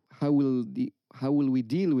 how will we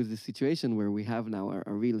deal with the situation where we have now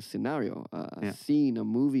a real scenario, a scene, a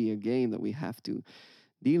movie, a game that we have to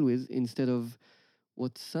deal with, instead of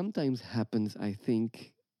what sometimes happens, I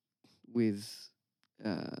think, with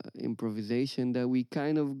improvisation, that we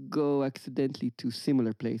kind of go accidentally to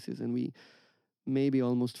similar places and we maybe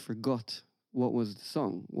almost forgot what was the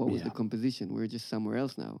song, what was the composition. We're just somewhere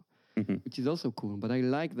else now, which is also cool. But I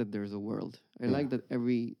like that there's a world. I like that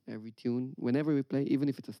every tune, whenever we play, even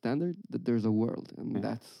if it's a standard, that there's a world, and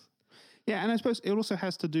that's... Yeah, and I suppose it also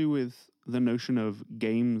has to do with the notion of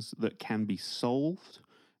games that can be solved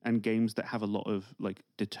and games that have a lot of like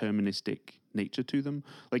deterministic nature to them.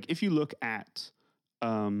 Like if you look at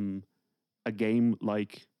a game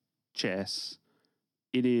like chess,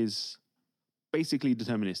 it is basically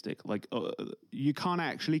deterministic. Like you can't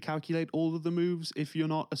actually calculate all of the moves if you're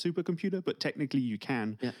not a supercomputer, but technically you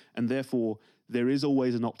can. Yeah. And therefore there is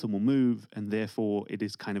always an optimal move, and therefore it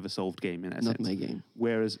is kind of a solved game in that sense. Not my game.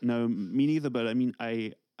 Whereas, no, me neither, but I mean,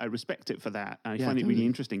 I respect it for that. And I find it really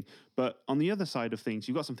interesting. But on the other side of things,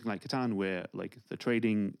 you've got something like Catan where like the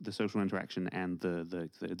trading, the social interaction, and the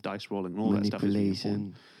dice rolling and all that stuff is really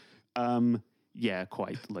important. Yeah,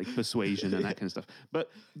 quite, like persuasion and that kind of stuff. But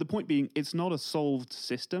the point being, it's not a solved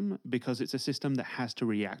system because it's a system that has to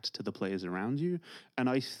react to the players around you. And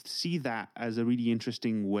I see that as a really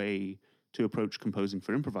interesting way to approach composing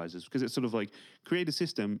for improvisers, because it's sort of like create a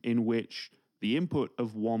system in which the input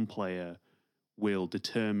of one player will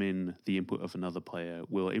determine the input of another player,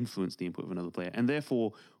 will influence the input of another player, and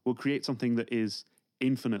therefore will create something that is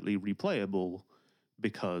infinitely replayable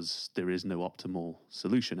because there is no optimal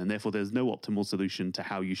solution, and therefore there's no optimal solution to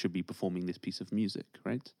how you should be performing this piece of music,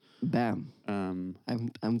 right? Bam.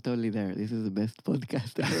 I'm totally there. This is the best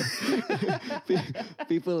podcast ever.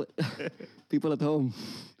 people at home.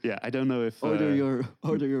 Yeah, I don't know if order your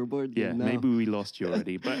board. Yeah, now. Maybe we lost you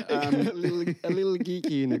already, but a little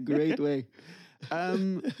geeky in a great way.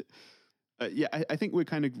 Yeah, I think we're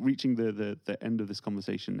kind of reaching the end of this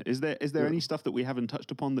conversation. Is there any stuff that we haven't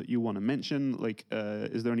touched upon that you want to mention? Like,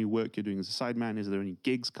 is there any work you're doing as a sideman? Is there any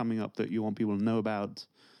gigs coming up that you want people to know about?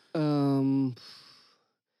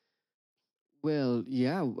 Well,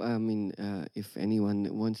 yeah. I mean, if anyone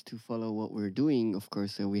wants to follow what we're doing, of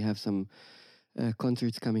course, we have some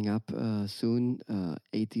concerts coming up soon.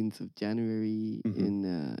 18th of January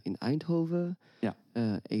in Eindhoven. Yeah.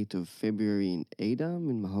 8th of February in Edam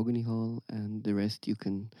in Mahogany Hall, and the rest you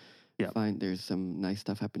can find. There's some nice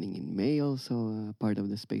stuff happening in May also. Part of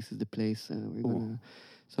the Space is the Place. We're gonna.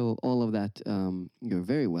 So all of that, you're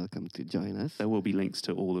very welcome to join us. There will be links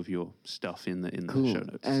to all of your stuff in the show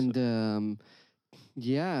notes. And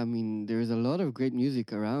yeah, I mean, there's a lot of great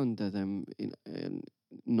music around that I'm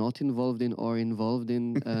not involved in or involved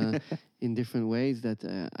in in different ways.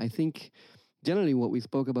 That I think generally what we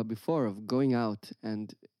spoke about before of going out,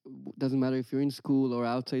 and doesn't matter if you're in school or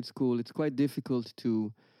outside school, it's quite difficult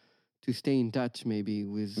to stay in touch maybe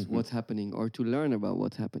with what's happening or to learn about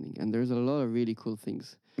what's happening. And there's a lot of really cool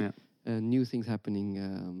things, new things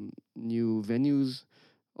happening, new venues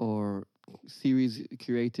or series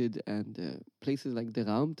curated, and places like the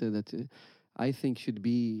Ruimte that I think should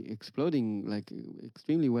be exploding, like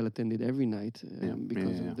extremely well attended every night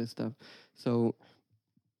because of this stuff. So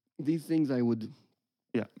these things I would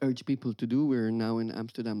urge people to do. We're now in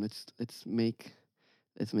Amsterdam. Let's make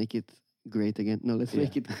it great again. No, let's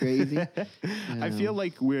make it crazy. I feel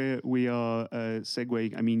like we are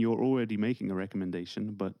segueing. I mean, you're already making a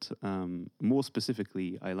recommendation, but more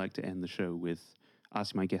specifically, I like to end the show with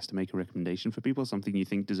asking my guest to make a recommendation for people, something you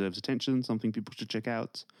think deserves attention, something people should check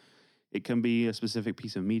out. It can be a specific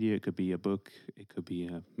piece of media. It could be a book. It could be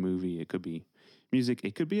a movie. It could be music.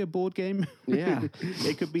 It could be a board game. Yeah.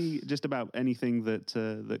 It could be just about anything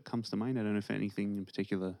that comes to mind. I don't know if anything in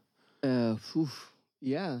particular.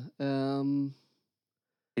 Yeah.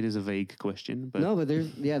 It is a vague question, but no, but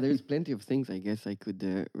there's plenty of things I guess I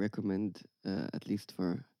could recommend, at least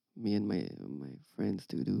for me and my friends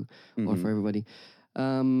to do, or for everybody.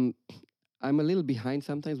 I'm a little behind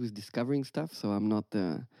sometimes with discovering stuff, so I'm not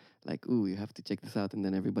like, ooh, you have to check this out, and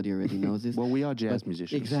then everybody already knows this. Well, we are jazz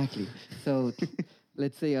musicians. Exactly. So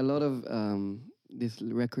let's say a lot of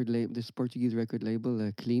this Portuguese record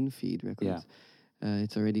label, Clean Feed Records.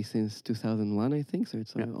 It's already since 2001, I think, so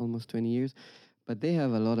it's almost 20 years. But they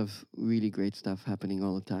have a lot of really great stuff happening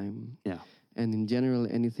all the time. Yeah. And in general,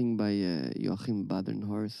 anything by Joachim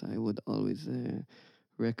Badenhorst, I would always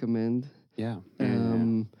recommend. Yeah.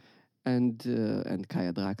 And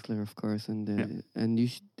Kaya Draxler, of course, and you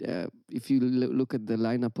should, if you look at the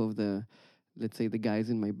lineup of let's say the guys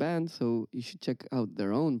in my band, so you should check out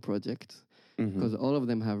their own projects because all of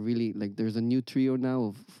them have really like. There's a new trio now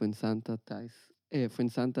of Fuensanta,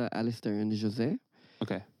 Alistair, and Jose.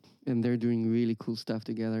 Okay. And they're doing really cool stuff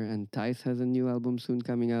together. And Thijs has a new album soon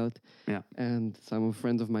coming out. Yeah. And some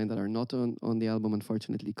friends of mine that are not on the album,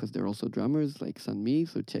 unfortunately, because they're also drummers, like Sanmi.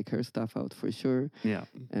 So check her stuff out for sure. Yeah.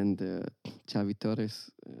 And Xavi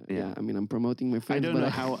Torres. I mean, I'm promoting my friends. I don't know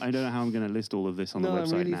how I'm going to list all of this on the website. No,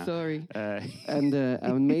 I'm really now. sorry. And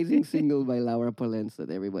an amazing single by Laura Polens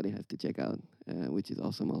that everybody has to check out, which is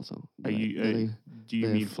awesome also. Do you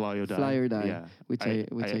mean Fly or Die? Fly or Die. Yeah. Which I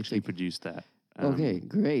actually produced that. Okay,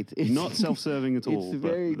 great. It's not self-serving at all. It's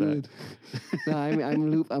very good. No,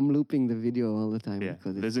 I'm looping the video all the time. Yeah,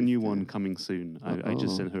 there's a new one coming soon. I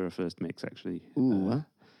just sent her a first mix actually. Ooh,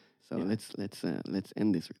 so let's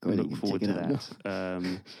end this recording. Look forward to that.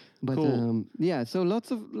 But cool. So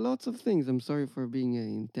lots of things. I'm sorry for being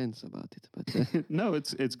intense about it, but no,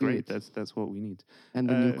 it's great. That's what we need. And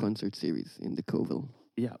the new concert series in the Coville.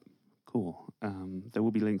 Yeah, cool. There will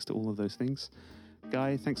be links to all of those things.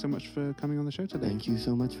 Guy, thanks so much for coming on the show today. Thank you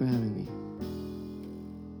so much for having me.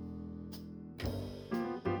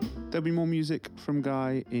 There'll be more music from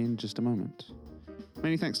Guy in just a moment.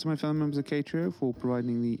 Many thanks to my fellow members of K-Trio for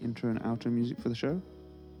providing the intro and outro music for the show.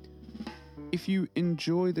 If you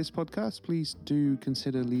enjoy this podcast, please do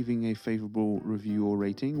consider leaving a favorable review or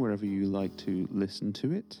rating wherever you like to listen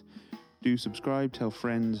to it. Do subscribe, tell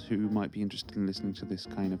friends who might be interested in listening to this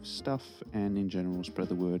kind of stuff, and in general spread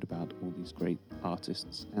the word about all these great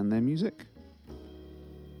artists and their music.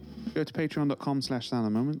 Go to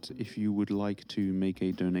patreon.com/soundofthemoment if you would like to make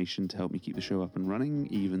a donation to help me keep the show up and running.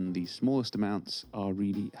 Even the smallest amounts are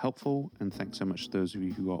really helpful, and thanks so much to those of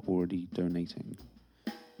you who are already donating.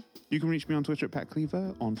 You can reach me on Twitter at Pat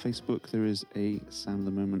Cleaver. On Facebook, there is a Sound of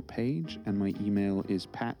the Moment page, and my email is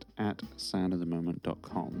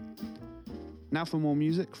pat@soundofthemoment.com. Now for more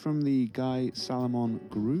music from the Guy Salamon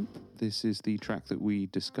group. This is the track that we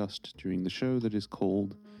discussed during the show that is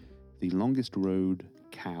called The Longest Road,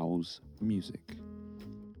 Cows Music.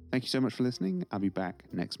 Thank you so much for listening. I'll be back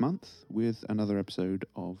next month with another episode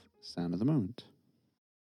of Sound of the Moment.